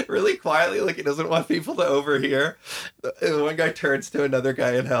really quietly, like, he doesn't want people to overhear. The one guy turns to another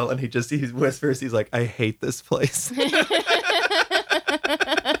guy in hell and he whispers, he's like, I hate this place. He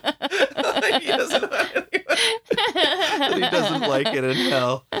doesn't like it in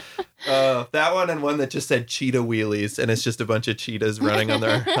hell. That one, and one that just said cheetah wheelies, and it's just a bunch of cheetahs running on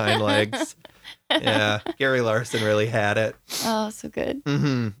their hind legs. Yeah, Gary Larson really had it. Oh, so good.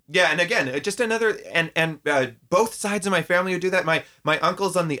 Mm-hmm. Yeah, and again, just another, and both sides of my family would do that. My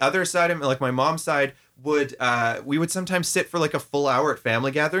uncles on the other side, like my mom's side, we would sometimes sit for like a full hour at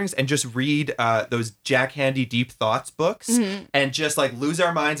family gatherings and just read those Jack Handey Deep Thoughts books and just like lose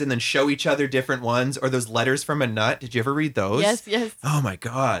our minds and then show each other different ones, or those Letters from a Nut. Did you ever read those? Yes. Oh my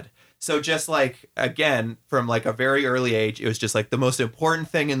God. So just like, again, from like a very early age, it was just like the most important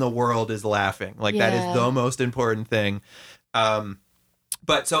thing in the world is laughing. Like that is the most important thing.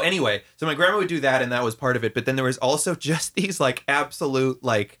 But so anyway, so my grandma would do that, and that was part of it. But then there was also just these like absolute,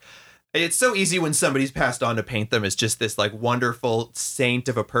 like, it's so easy when somebody's passed on to paint them as just this like wonderful saint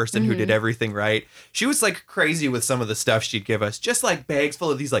of a person who did everything right. She was like crazy with some of the stuff she'd give us, just like bags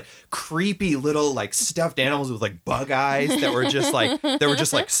full of these like creepy little like stuffed animals with like bug eyes that were just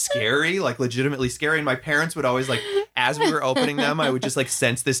like scary, like legitimately scary. And my parents would always like, as we were opening them, I would just like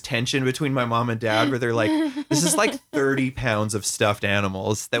sense this tension between my mom and dad where they're like, this is like 30 pounds of stuffed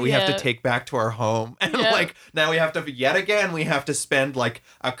animals that we have to take back to our home. And like now we have to spend like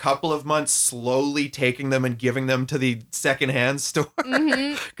a couple of months slowly taking them and giving them to the secondhand store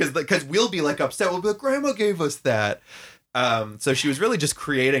because we'll be like upset. We'll be like, Grandma gave us that. So she was really just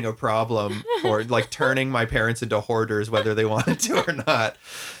creating a problem for like turning my parents into hoarders, whether they wanted to or not.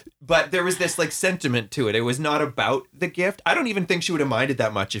 But there was this like sentiment to it. It was not about the gift. I don't even think she would have minded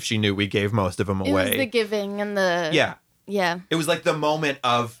that much if she knew we gave most of them away. It was the giving and the yeah. It was like the moment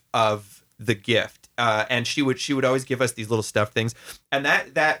of the gift. And she would always give us these little stuffed things, and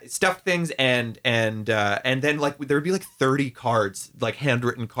that stuffed things and then like there would be like 30 cards, like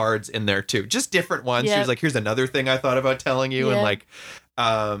handwritten cards in there too, just different ones. She was like, here's another thing I thought about telling you. And like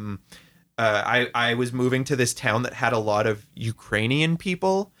I was moving to this town that had a lot of Ukrainian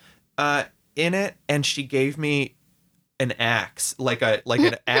people in it, and she gave me an axe, like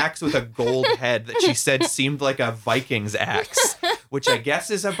an axe with a gold head that she said seemed like a Viking's axe, which I guess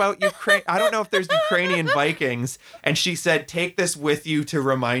is about Ukraine. I don't know if there's Ukrainian Vikings. And she said, take this with you to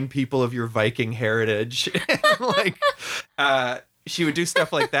remind people of your Viking heritage. Like, she would do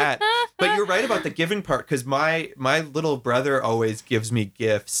stuff like that. But you're right about the giving part, because my little brother always gives me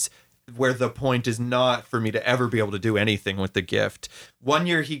gifts where the point is not for me to ever be able to do anything with the gift. One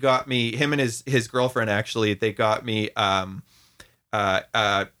year he got me, him and his girlfriend actually, they got me a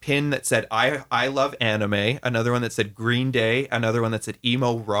pin that said I love anime, another one that said Green Day, another one that said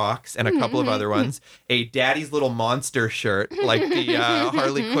emo rocks, and a couple of other ones. A Daddy's Little Monster shirt, like the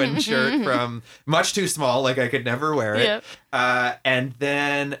Harley Quinn shirt from Much Too Small, like I could never wear it. And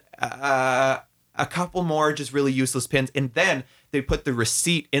then a couple more just really useless pins. And then they put the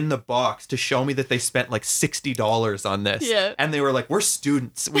receipt in the box to show me that they spent like $60 on this. Yeah. And they were like, we're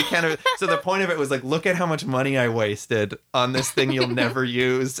students. We can't. So the point of it was like, look at how much money I wasted on this thing you'll never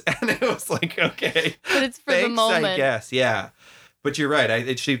use. And it was like, okay. But it's for the moment. I guess. Yeah. But you're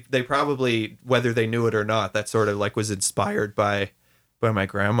right. They probably, whether they knew it or not, that sort of like was inspired by my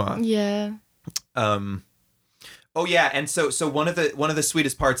grandma. Yeah. Oh yeah. And so one of the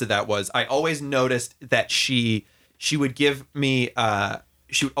sweetest parts of that was I always noticed that she would give me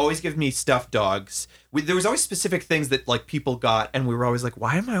she would always give me stuffed dogs. There was always specific things that like people got, and we were always like,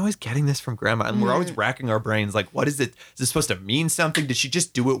 why am I always getting this from grandma? And we're always racking our brains like, what is it? Is this supposed to mean something? Did she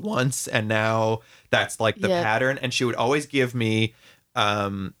just do it once and now that's like the pattern? And she would always give me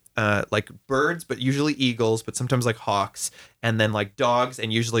like birds, but usually eagles, but sometimes like hawks, and then like dogs,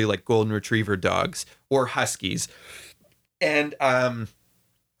 and usually like golden retriever dogs or huskies. And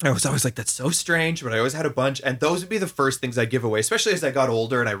I was always like, that's so strange, but I always had a bunch. And those would be the first things I'd give away, especially as I got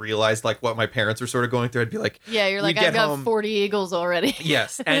older and I realized like what my parents were sort of going through. I'd be like, yeah, you're like, I've got 40 eagles already.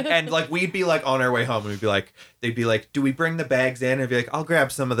 Yes. And like, we'd be like on our way home and we'd be like, they'd be like, do we bring the bags in? And I'd be like, I'll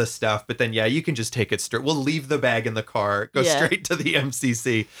grab some of the stuff. But then, yeah, you can just take it straight. We'll leave the bag in the car, go straight to the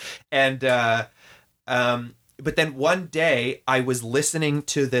MCC. And, but then one day I was listening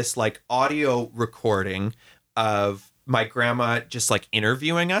to this like audio recording of my grandma just like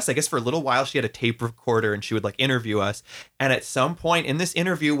interviewing us. I guess for a little while she had a tape recorder and she would like interview us. And at some point in this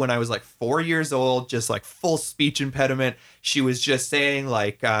interview, when I was like 4 years old, just like full speech impediment, she was just saying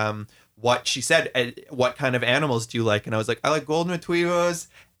like what she said, what kind of animals do you like? And I was like, I like golden retrievers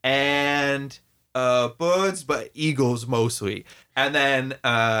and birds, but eagles mostly. And then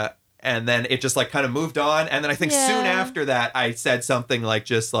it just like kind of moved on. And then I think soon after that, I said something like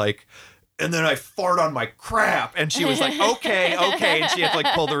just like, and then I fart on my crap. And she was like, okay. And she had to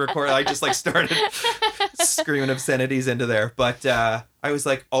like pull the recorder. I just like started screaming obscenities into there. But I was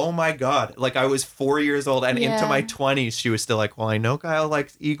like, oh my God. Like I was 4 years old and into my 20s, she was still like, well, I know Kyle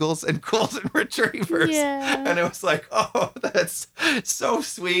likes eagles and golden retrievers. Yeah. And it was like, oh, that's so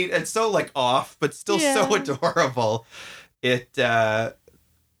sweet and so like off, but still so adorable.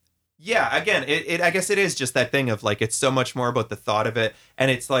 Yeah, again, it I guess it is just that thing of like, it's so much more about the thought of it.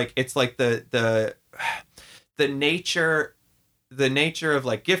 And it's like the nature of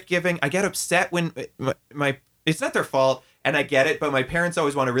like gift giving. I get upset when my it's not their fault and I get it, but my parents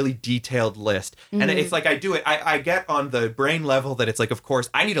always want a really detailed list. Mm-hmm. And it's like, I do it. I get on the brain level that it's like, of course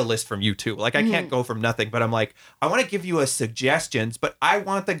I need a list from you too. Like I can't go from nothing, but I'm like, I want to give you a suggestions, but I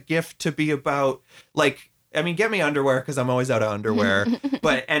want the gift to be about like, I mean, get me underwear because I'm always out of underwear,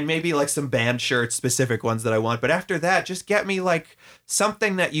 and maybe like some band shirts, specific ones that I want. But after that, just get me like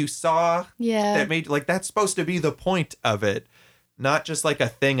something that you saw that made like, that's supposed to be the point of it, not just like a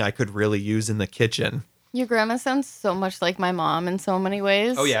thing I could really use in the kitchen. Your grandma sounds so much like my mom in so many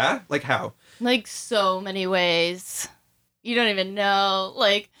ways. Oh, yeah? Like how? Like so many ways. You don't even know.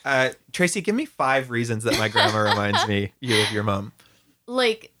 Like, Tracy, give me 5 reasons that my grandma reminds me you of your mom.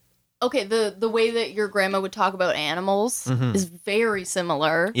 Like, okay, the way that your grandma would talk about animals is very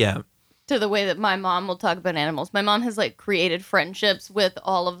similar to the way that my mom will talk about animals. My mom has, like, created friendships with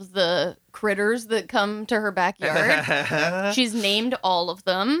all of the critters that come to her backyard. She's named all of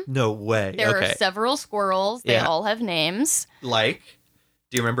them. No way. There are several squirrels. They all have names. Like?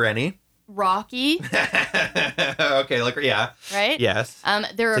 Do you remember any? Rocky. Okay, like, yeah. Right? Yes.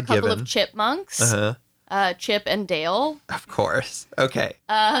 There are a couple of chipmunks. Chip and Dale. Of course. Okay.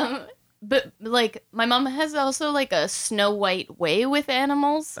 But like my mom has also like a Snow White way with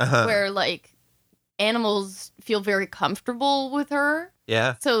animals where like animals feel very comfortable with her.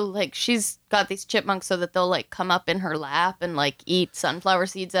 Yeah. So like she's got these chipmunks so that they'll like come up in her lap and like eat sunflower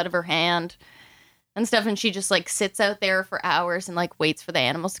seeds out of her hand and stuff. And she just like sits out there for hours and like waits for the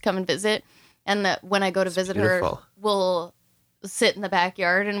animals to come and visit. And that when I go to visit her, we'll sit in the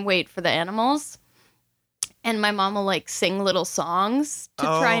backyard and wait for the animals. And my mom will, like, sing little songs to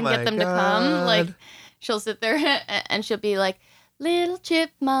try and get them to come. Like, she'll sit there and she'll be like, little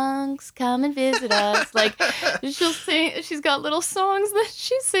chipmunks, come and visit us. Like, she'll sing. She's got little songs that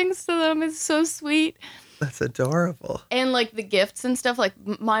she sings to them. It's so sweet. That's adorable. And, like, the gifts and stuff. Like,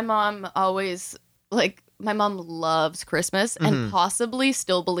 my mom always, like, my mom loves Christmas and possibly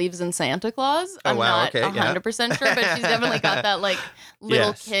still believes in Santa Claus. I'm not 100% sure, but she's definitely got that, like,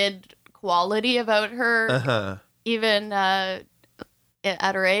 little kid quality about her, even at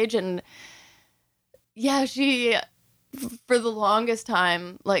her age. And yeah, she, for the longest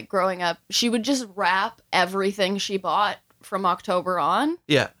time, like growing up, she would just wrap everything she bought from October on.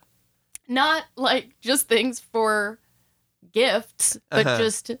 Yeah. Not like just things for gifts, but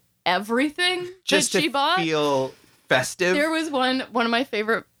just everything just that she bought. Feel festive. There was one of my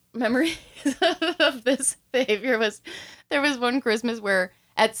favorite memories of this behavior was there was one Christmas where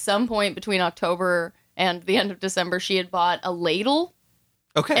at some point between October and the end of December, she had bought a ladle.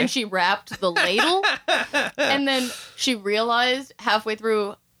 Okay. And she wrapped the ladle. And then she realized halfway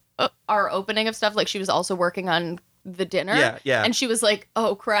through our opening of stuff, like she was also working on the dinner. Yeah, yeah. And she was like,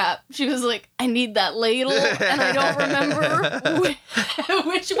 oh, crap. She was like, I need that ladle. And I don't remember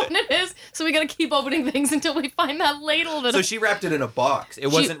which one it is. So we got to keep opening things until we find that ladle. So she wrapped it in a box. It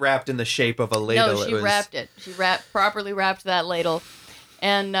wasn't wrapped in the shape of a ladle. No, she wrapped it. She properly wrapped that ladle.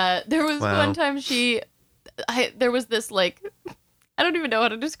 And there was one time there was this, like, I don't even know how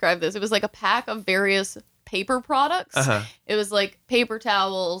to describe this. It was like a pack of various paper products. It was like paper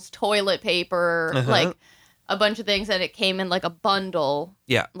towels, toilet paper, like a bunch of things, and it came in like a bundle.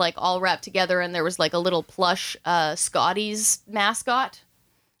 Yeah. Like all wrapped together, and there was like a little plush Scotties mascot.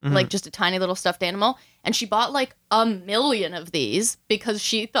 Like just a tiny little stuffed animal. And she bought like 1 million of these because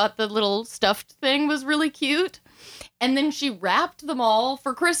she thought the little stuffed thing was really cute. And then she wrapped them all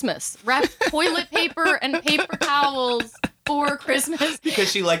for Christmas. Wrapped toilet paper and paper towels for Christmas.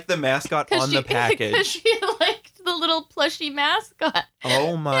 Because she liked the mascot on the package. Because she liked the little plushy mascot.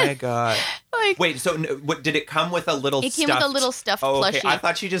 Oh my God. Wait, so what, did it come with a little stuffed? It came with a little stuffed plushie. I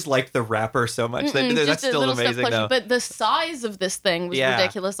thought she just liked the wrapper so much. That's still amazing, though. But the size of this thing was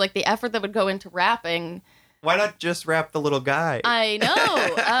ridiculous. Like, the effort that would go into wrapping. Why not just wrap the little guy? I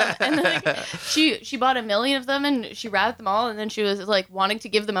know. And then she bought 1 million of them, and she wrapped them all, and then she was like wanting to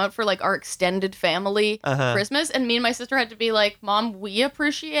give them out for like our extended family Christmas. And me and my sister had to be like, Mom, we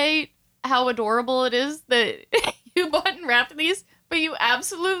appreciate how adorable it is that you bought and wrapped these, but you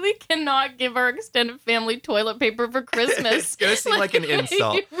absolutely cannot give our extended family toilet paper for Christmas. It's going to seem like an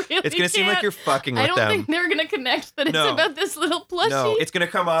insult. It's going to seem like you're fucking with them. I don't think they're going to connect that it's about this little plushie. No, it's going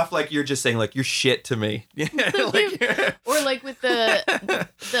to come off like you're just saying, like, you're shit to me. Or like with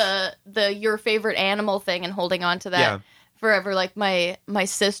the your favorite animal thing and holding on to that forever. Like my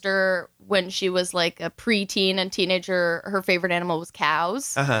sister, when she was like a preteen and teenager, her favorite animal was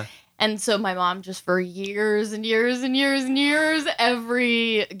cows. And so my mom just for years and years and years and years,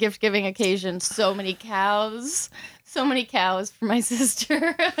 every gift-giving occasion, so many cows for my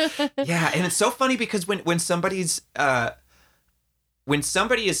sister. Yeah, and it's so funny because when somebody is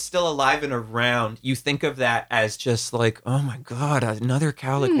still alive and around, you think of that as just like, oh my God, another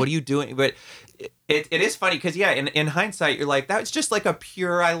cow. Like, what are you doing? But it is funny because, in hindsight, you're like, that's just like a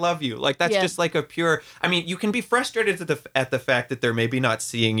pure I love you. Like, that's just like a pure, I mean, you can be frustrated at the fact that they're maybe not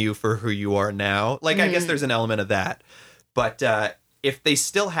seeing you for who you are now. Like, I guess there's an element of that. But if they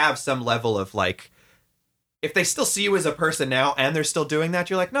still have some level of like, if they still see you as a person now and they're still doing that,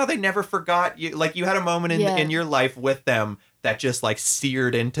 you're like, no, they never forgot you. Like, you had a moment in your life with them that just like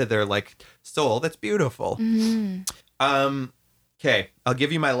seared into their like soul. That's beautiful. Okay, I'll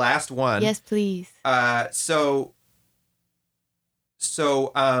give you my last one. Yes, please. So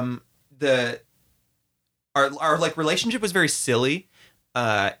our like relationship was very silly.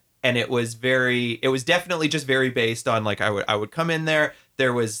 And it was definitely just very based on like I would come in there.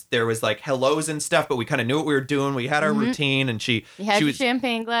 There was like hellos and stuff, but we kind of knew what we were doing. We had our routine, and she had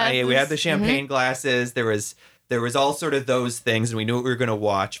champagne glasses. We had the champagne glasses. There was all sort of those things, and we knew what we were going to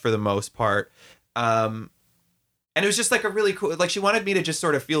watch for the most part. And it was just like a really cool, like she wanted me to just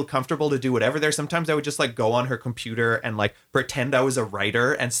sort of feel comfortable to do whatever there. Sometimes I would just like go on her computer and like pretend I was a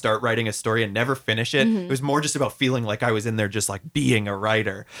writer and start writing a story and never finish it. It was more just about feeling like I was in there just like being a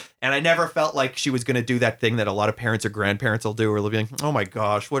writer. And I never felt like she was going to do that thing that a lot of parents or grandparents will do, where they'll be like, oh my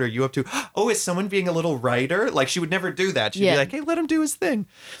gosh, what are you up to? Oh, is someone being a little writer? Like she would never do that. She'd be like, hey, let him do his thing.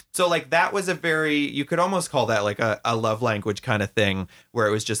 So like that was you could almost call that like a love language kind of thing, where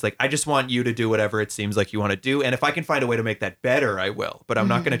it was just like, I just want you to do whatever it seems like you want to do. And if I can find a way to make that better, I will. But I'm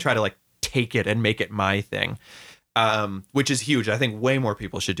not going to try to like take it and make it my thing, which is huge. I think way more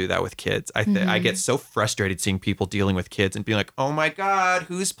people should do that with kids. I get so frustrated seeing people dealing with kids and being like, oh my God,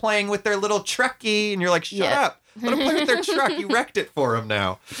 who's playing with their little trucky? And you're like, shut up. Let them play with their truck. You wrecked it for them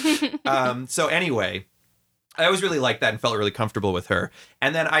now. So anyway, I always really liked that and felt really comfortable with her.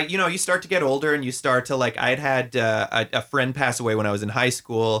 And then you start to get older and you start to like, I'd had a friend pass away when I was in high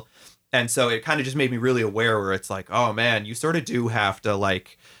school. And so it kind of just made me really aware, where it's like, oh man, you sort of do have to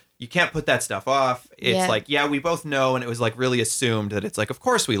like, you can't put that stuff off. It's like, we both know. And it was like really assumed that it's like, of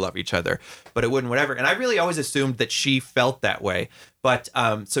course we love each other, but it wouldn't, whatever. And I really always assumed that she felt that way. But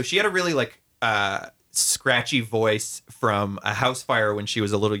so she had a really like scratchy voice from a house fire when she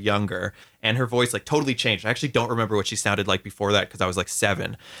was a little younger. And her voice like totally changed. I actually don't remember what she sounded like before that, because I was like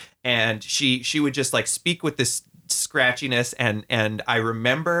 7. And she would just like speak with this scratchiness. And I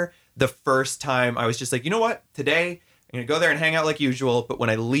remember the first time I was just like, you know what, today I'm going to go there and hang out like usual. But when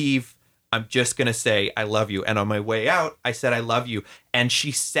I leave, I'm just going to say, I love you. And on my way out, I said, I love you. And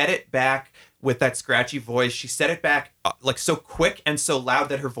she said it back with that scratchy voice. She said it back like so quick and so loud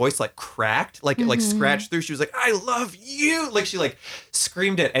that her voice like cracked, like it like scratched through. She was like, "I love you." Like she like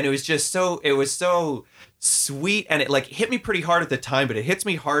screamed it. And it was so sweet, and it like hit me pretty hard at the time, but it hits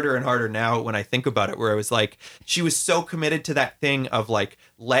me harder and harder now when I think about it, where I was like, she was so committed to that thing of like,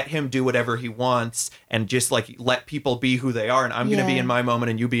 let him do whatever he wants and just like let people be who they are, and I'm gonna be in my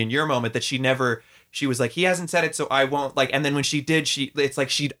moment and you be in your moment. That she was like, he hasn't said it, so I won't. Like, and then when she did, it's like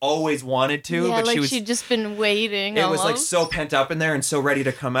she'd always wanted to, but like she'd just been waiting. It almost. Was like so pent up in there and so ready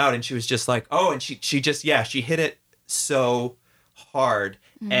to come out, and she was just like, oh, and she hit it so hard.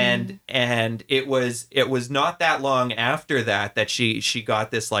 And it was not that long after that she got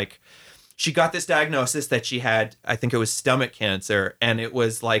this like, she got this diagnosis that she had, I think it was stomach cancer. And it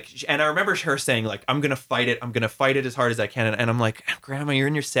was like, and I remember her saying like, I'm going to fight it as hard as I can. And I'm like, Grandma, you're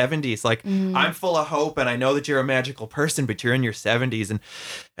in your 70s. Like, I'm full of hope. And I know that you're a magical person, but you're in your 70s.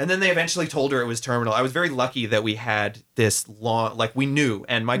 And then they eventually told her it was terminal. I was very lucky that we had this long, like we knew.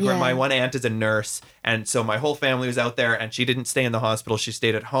 And my one aunt is a nurse. And so my whole family was out there, and she didn't stay in the hospital. She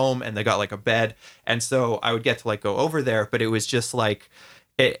stayed at home, and they got like a bed. And so I would get to like go over there, but it was just like,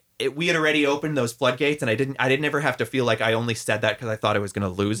 we had already opened those floodgates, and I didn't ever have to feel like I only said that because I thought I was going to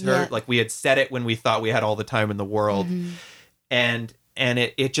lose her. Like we had said it when we thought we had all the time in the world. And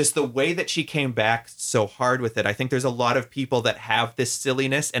it just, the way that she came back so hard with it, I think there's a lot of people that have this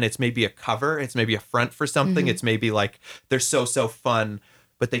silliness, and it's maybe a cover, it's maybe a front for something. It's maybe like they're so fun,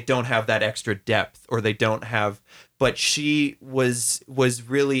 but they don't have that extra depth, or they don't have, but she was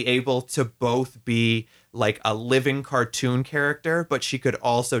really able to both be like a living cartoon character, but she could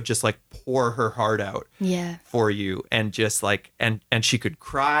also just like pour her heart out for you, and just like, and she could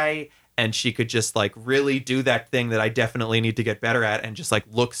cry, and she could just like really do that thing that I definitely need to get better at, and just like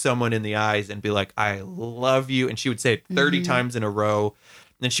look someone in the eyes and be like, I love you. And she would say it 30 times in a row.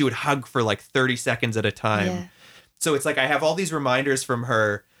 And then she would hug for like 30 seconds at a time. Yeah. So it's like, I have all these reminders from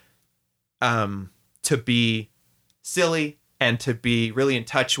her to be silly and to be really in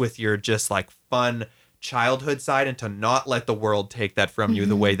touch with your just like fun childhood side, and to not let the world take that from you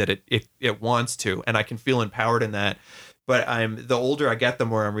the way that it wants to. And I can feel empowered in that. But the older I get, the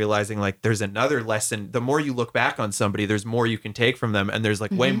more I'm realizing like there's another lesson. The more you look back on somebody, there's more you can take from them. And there's like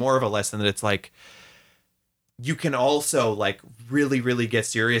way more of a lesson that it's like, you can also like really, really get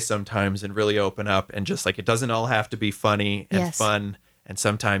serious sometimes and really open up, and just like, it doesn't all have to be funny and fun. And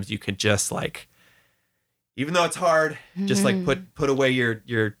sometimes you can just like, even though it's hard, just like put away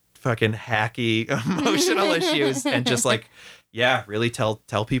your fucking hacky emotional issues, and just like, really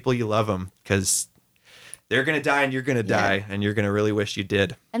tell people you love them, because they're going to die and you're going to die, and you're going to really wish you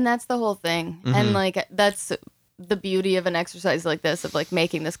did. And that's the whole thing. And like, that's the beauty of an exercise like this, of like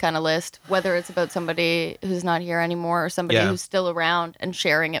making this kind of list, whether it's about somebody who's not here anymore or somebody who's still around, and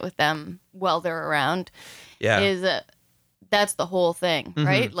sharing it with them while they're around. Is that's the whole thing,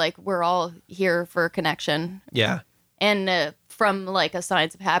 right? Like, we're all here for connection. And from like a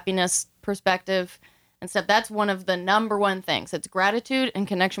science of happiness perspective and stuff, that's one of the number one things. It's gratitude and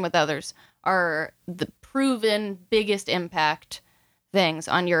connection with others are the proven biggest impact things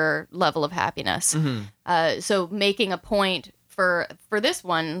on your level of happiness. So making a point for this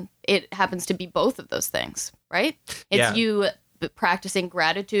one, it happens to be both of those things, right? It's you practicing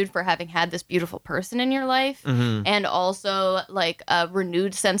gratitude for having had this beautiful person in your life, and also like a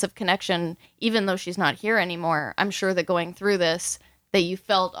renewed sense of connection, even though she's not here anymore. I'm sure that going through this, that you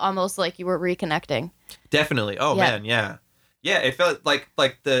felt almost like you were reconnecting. Definitely. Oh man, yeah, it felt like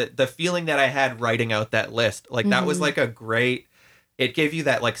the feeling that I had writing out that list, like that was like a great, it gave you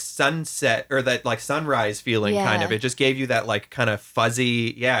that like sunset or that like sunrise feeling kind of. It just gave you that like kind of fuzzy,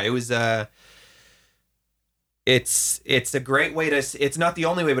 it was it's a great way to, it's not the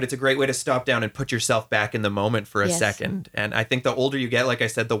only way, but it's a great way to stop down and put yourself back in the moment for a second. And I think the older you get, like I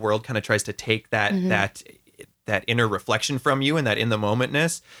said, the world kind of tries to take that that inner reflection from you and that in the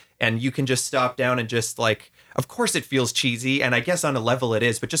momentness, and you can just stop down and just like, of course it feels cheesy, and I guess on a level it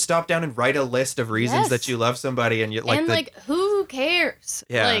is, but just stop down and write a list of reasons that you love somebody, and you like, and like, who cares?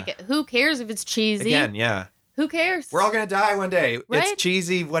 Like, who cares if it's cheesy? Again, who cares? We're all gonna die one day. Right? It's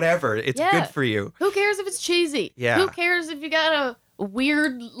cheesy, whatever. It's good for you. Who cares if it's cheesy? Who cares if you got a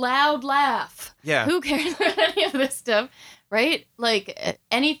weird, loud laugh? Who cares about any of this stuff? Right? Like,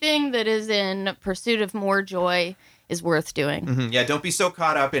 anything that is in pursuit of more joy is worth doing. Don't be so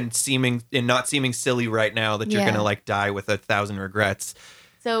caught up in not seeming silly right now that you're gonna like die with 1,000 regrets.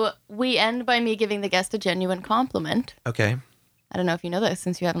 So we end by me giving the guest a genuine compliment. Okay. I don't know if you know this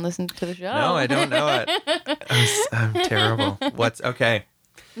since you haven't listened to the show. No, I don't know it. I'm terrible. Okay.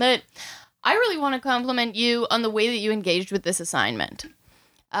 But I really want to compliment you on the way that you engaged with this assignment.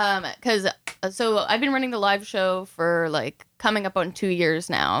 Because so I've been running the live show for like coming up on 2 years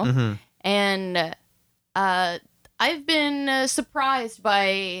now, Mm-hmm. and I've been surprised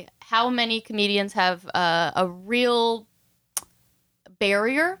by how many comedians have a real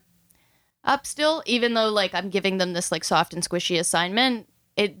barrier up still, even though like I'm giving them this like soft and squishy assignment.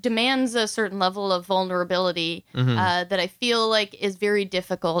 It demands a certain level of vulnerability that I feel like is very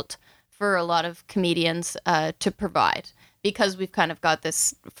difficult for a lot of comedians to provide, because we've kind of got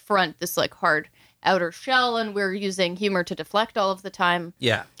this like hard outer shell, and we're using humor to deflect all of the time.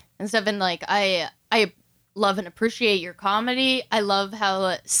 Yeah. And stuff. And like, I love and appreciate your comedy. I love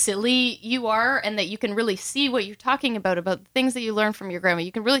how silly you are, and that you can really see what you're talking about the things that you learn from your grandma.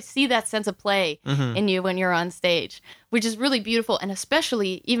 You can really see that sense of play in you when you're on stage, which is really beautiful. And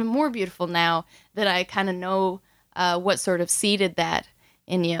especially even more beautiful now that I kind of know what sort of seeded that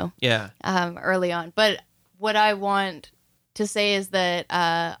in you early on. But what I want to say is that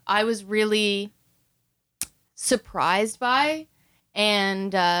I was really surprised by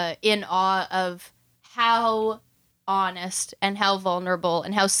and in awe of how honest and how vulnerable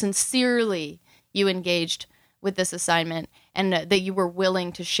and how sincerely you engaged with this assignment, and that you were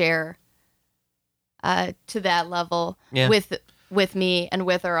willing to share to that level with me and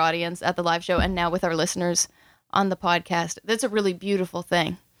with our audience at the live show, and now with our listeners on the podcast. That's a really beautiful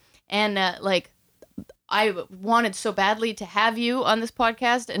thing. And like, I wanted so badly to have you on this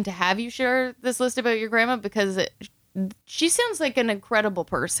podcast and to have you share this list about your grandma, because she sounds like an incredible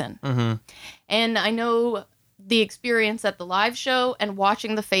person. Mm-hmm. And I know the experience at the live show and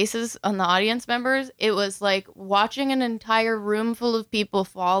watching the faces on the audience members, it was like watching an entire room full of people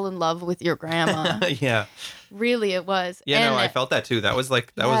fall in love with your grandma. Yeah. Really, it was. Yeah, no, I felt that too. That was was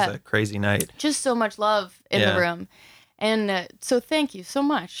a crazy night. Just so much love in the room. And so thank you so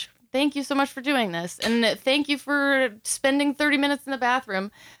much. Thank you so much for doing this. And thank you for spending 30 minutes in the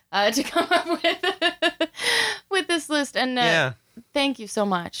bathroom to come up with this list. And thank you so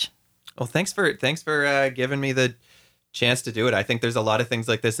much. Well, thanks for giving me the chance to do it. I think there's a lot of things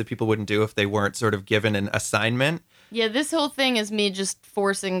like this that people wouldn't do if they weren't sort of given an assignment. Yeah, this whole thing is me just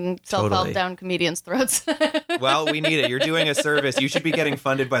forcing self-help down comedians' throats. Well, we need it. You're doing a service. You should be getting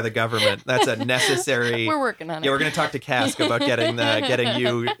funded by the government. That's a necessary... We're working on it. Yeah, we're going to talk to Cask about getting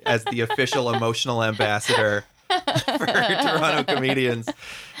you as the official emotional ambassador for Toronto comedians.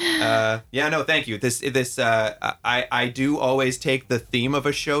 No, thank you. I do always take the theme of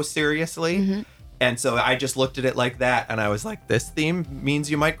a show seriously. Mm-hmm. And so I just looked at it like that, and I was like, this theme means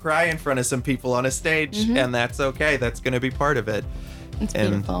you might cry in front of some people on a stage, and that's okay. That's going to be part of it. It's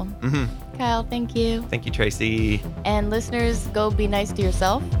beautiful. Kyle, thank you. Thank you, Tracy. And listeners, go be nice to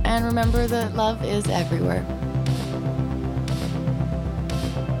yourself, and remember that love is everywhere.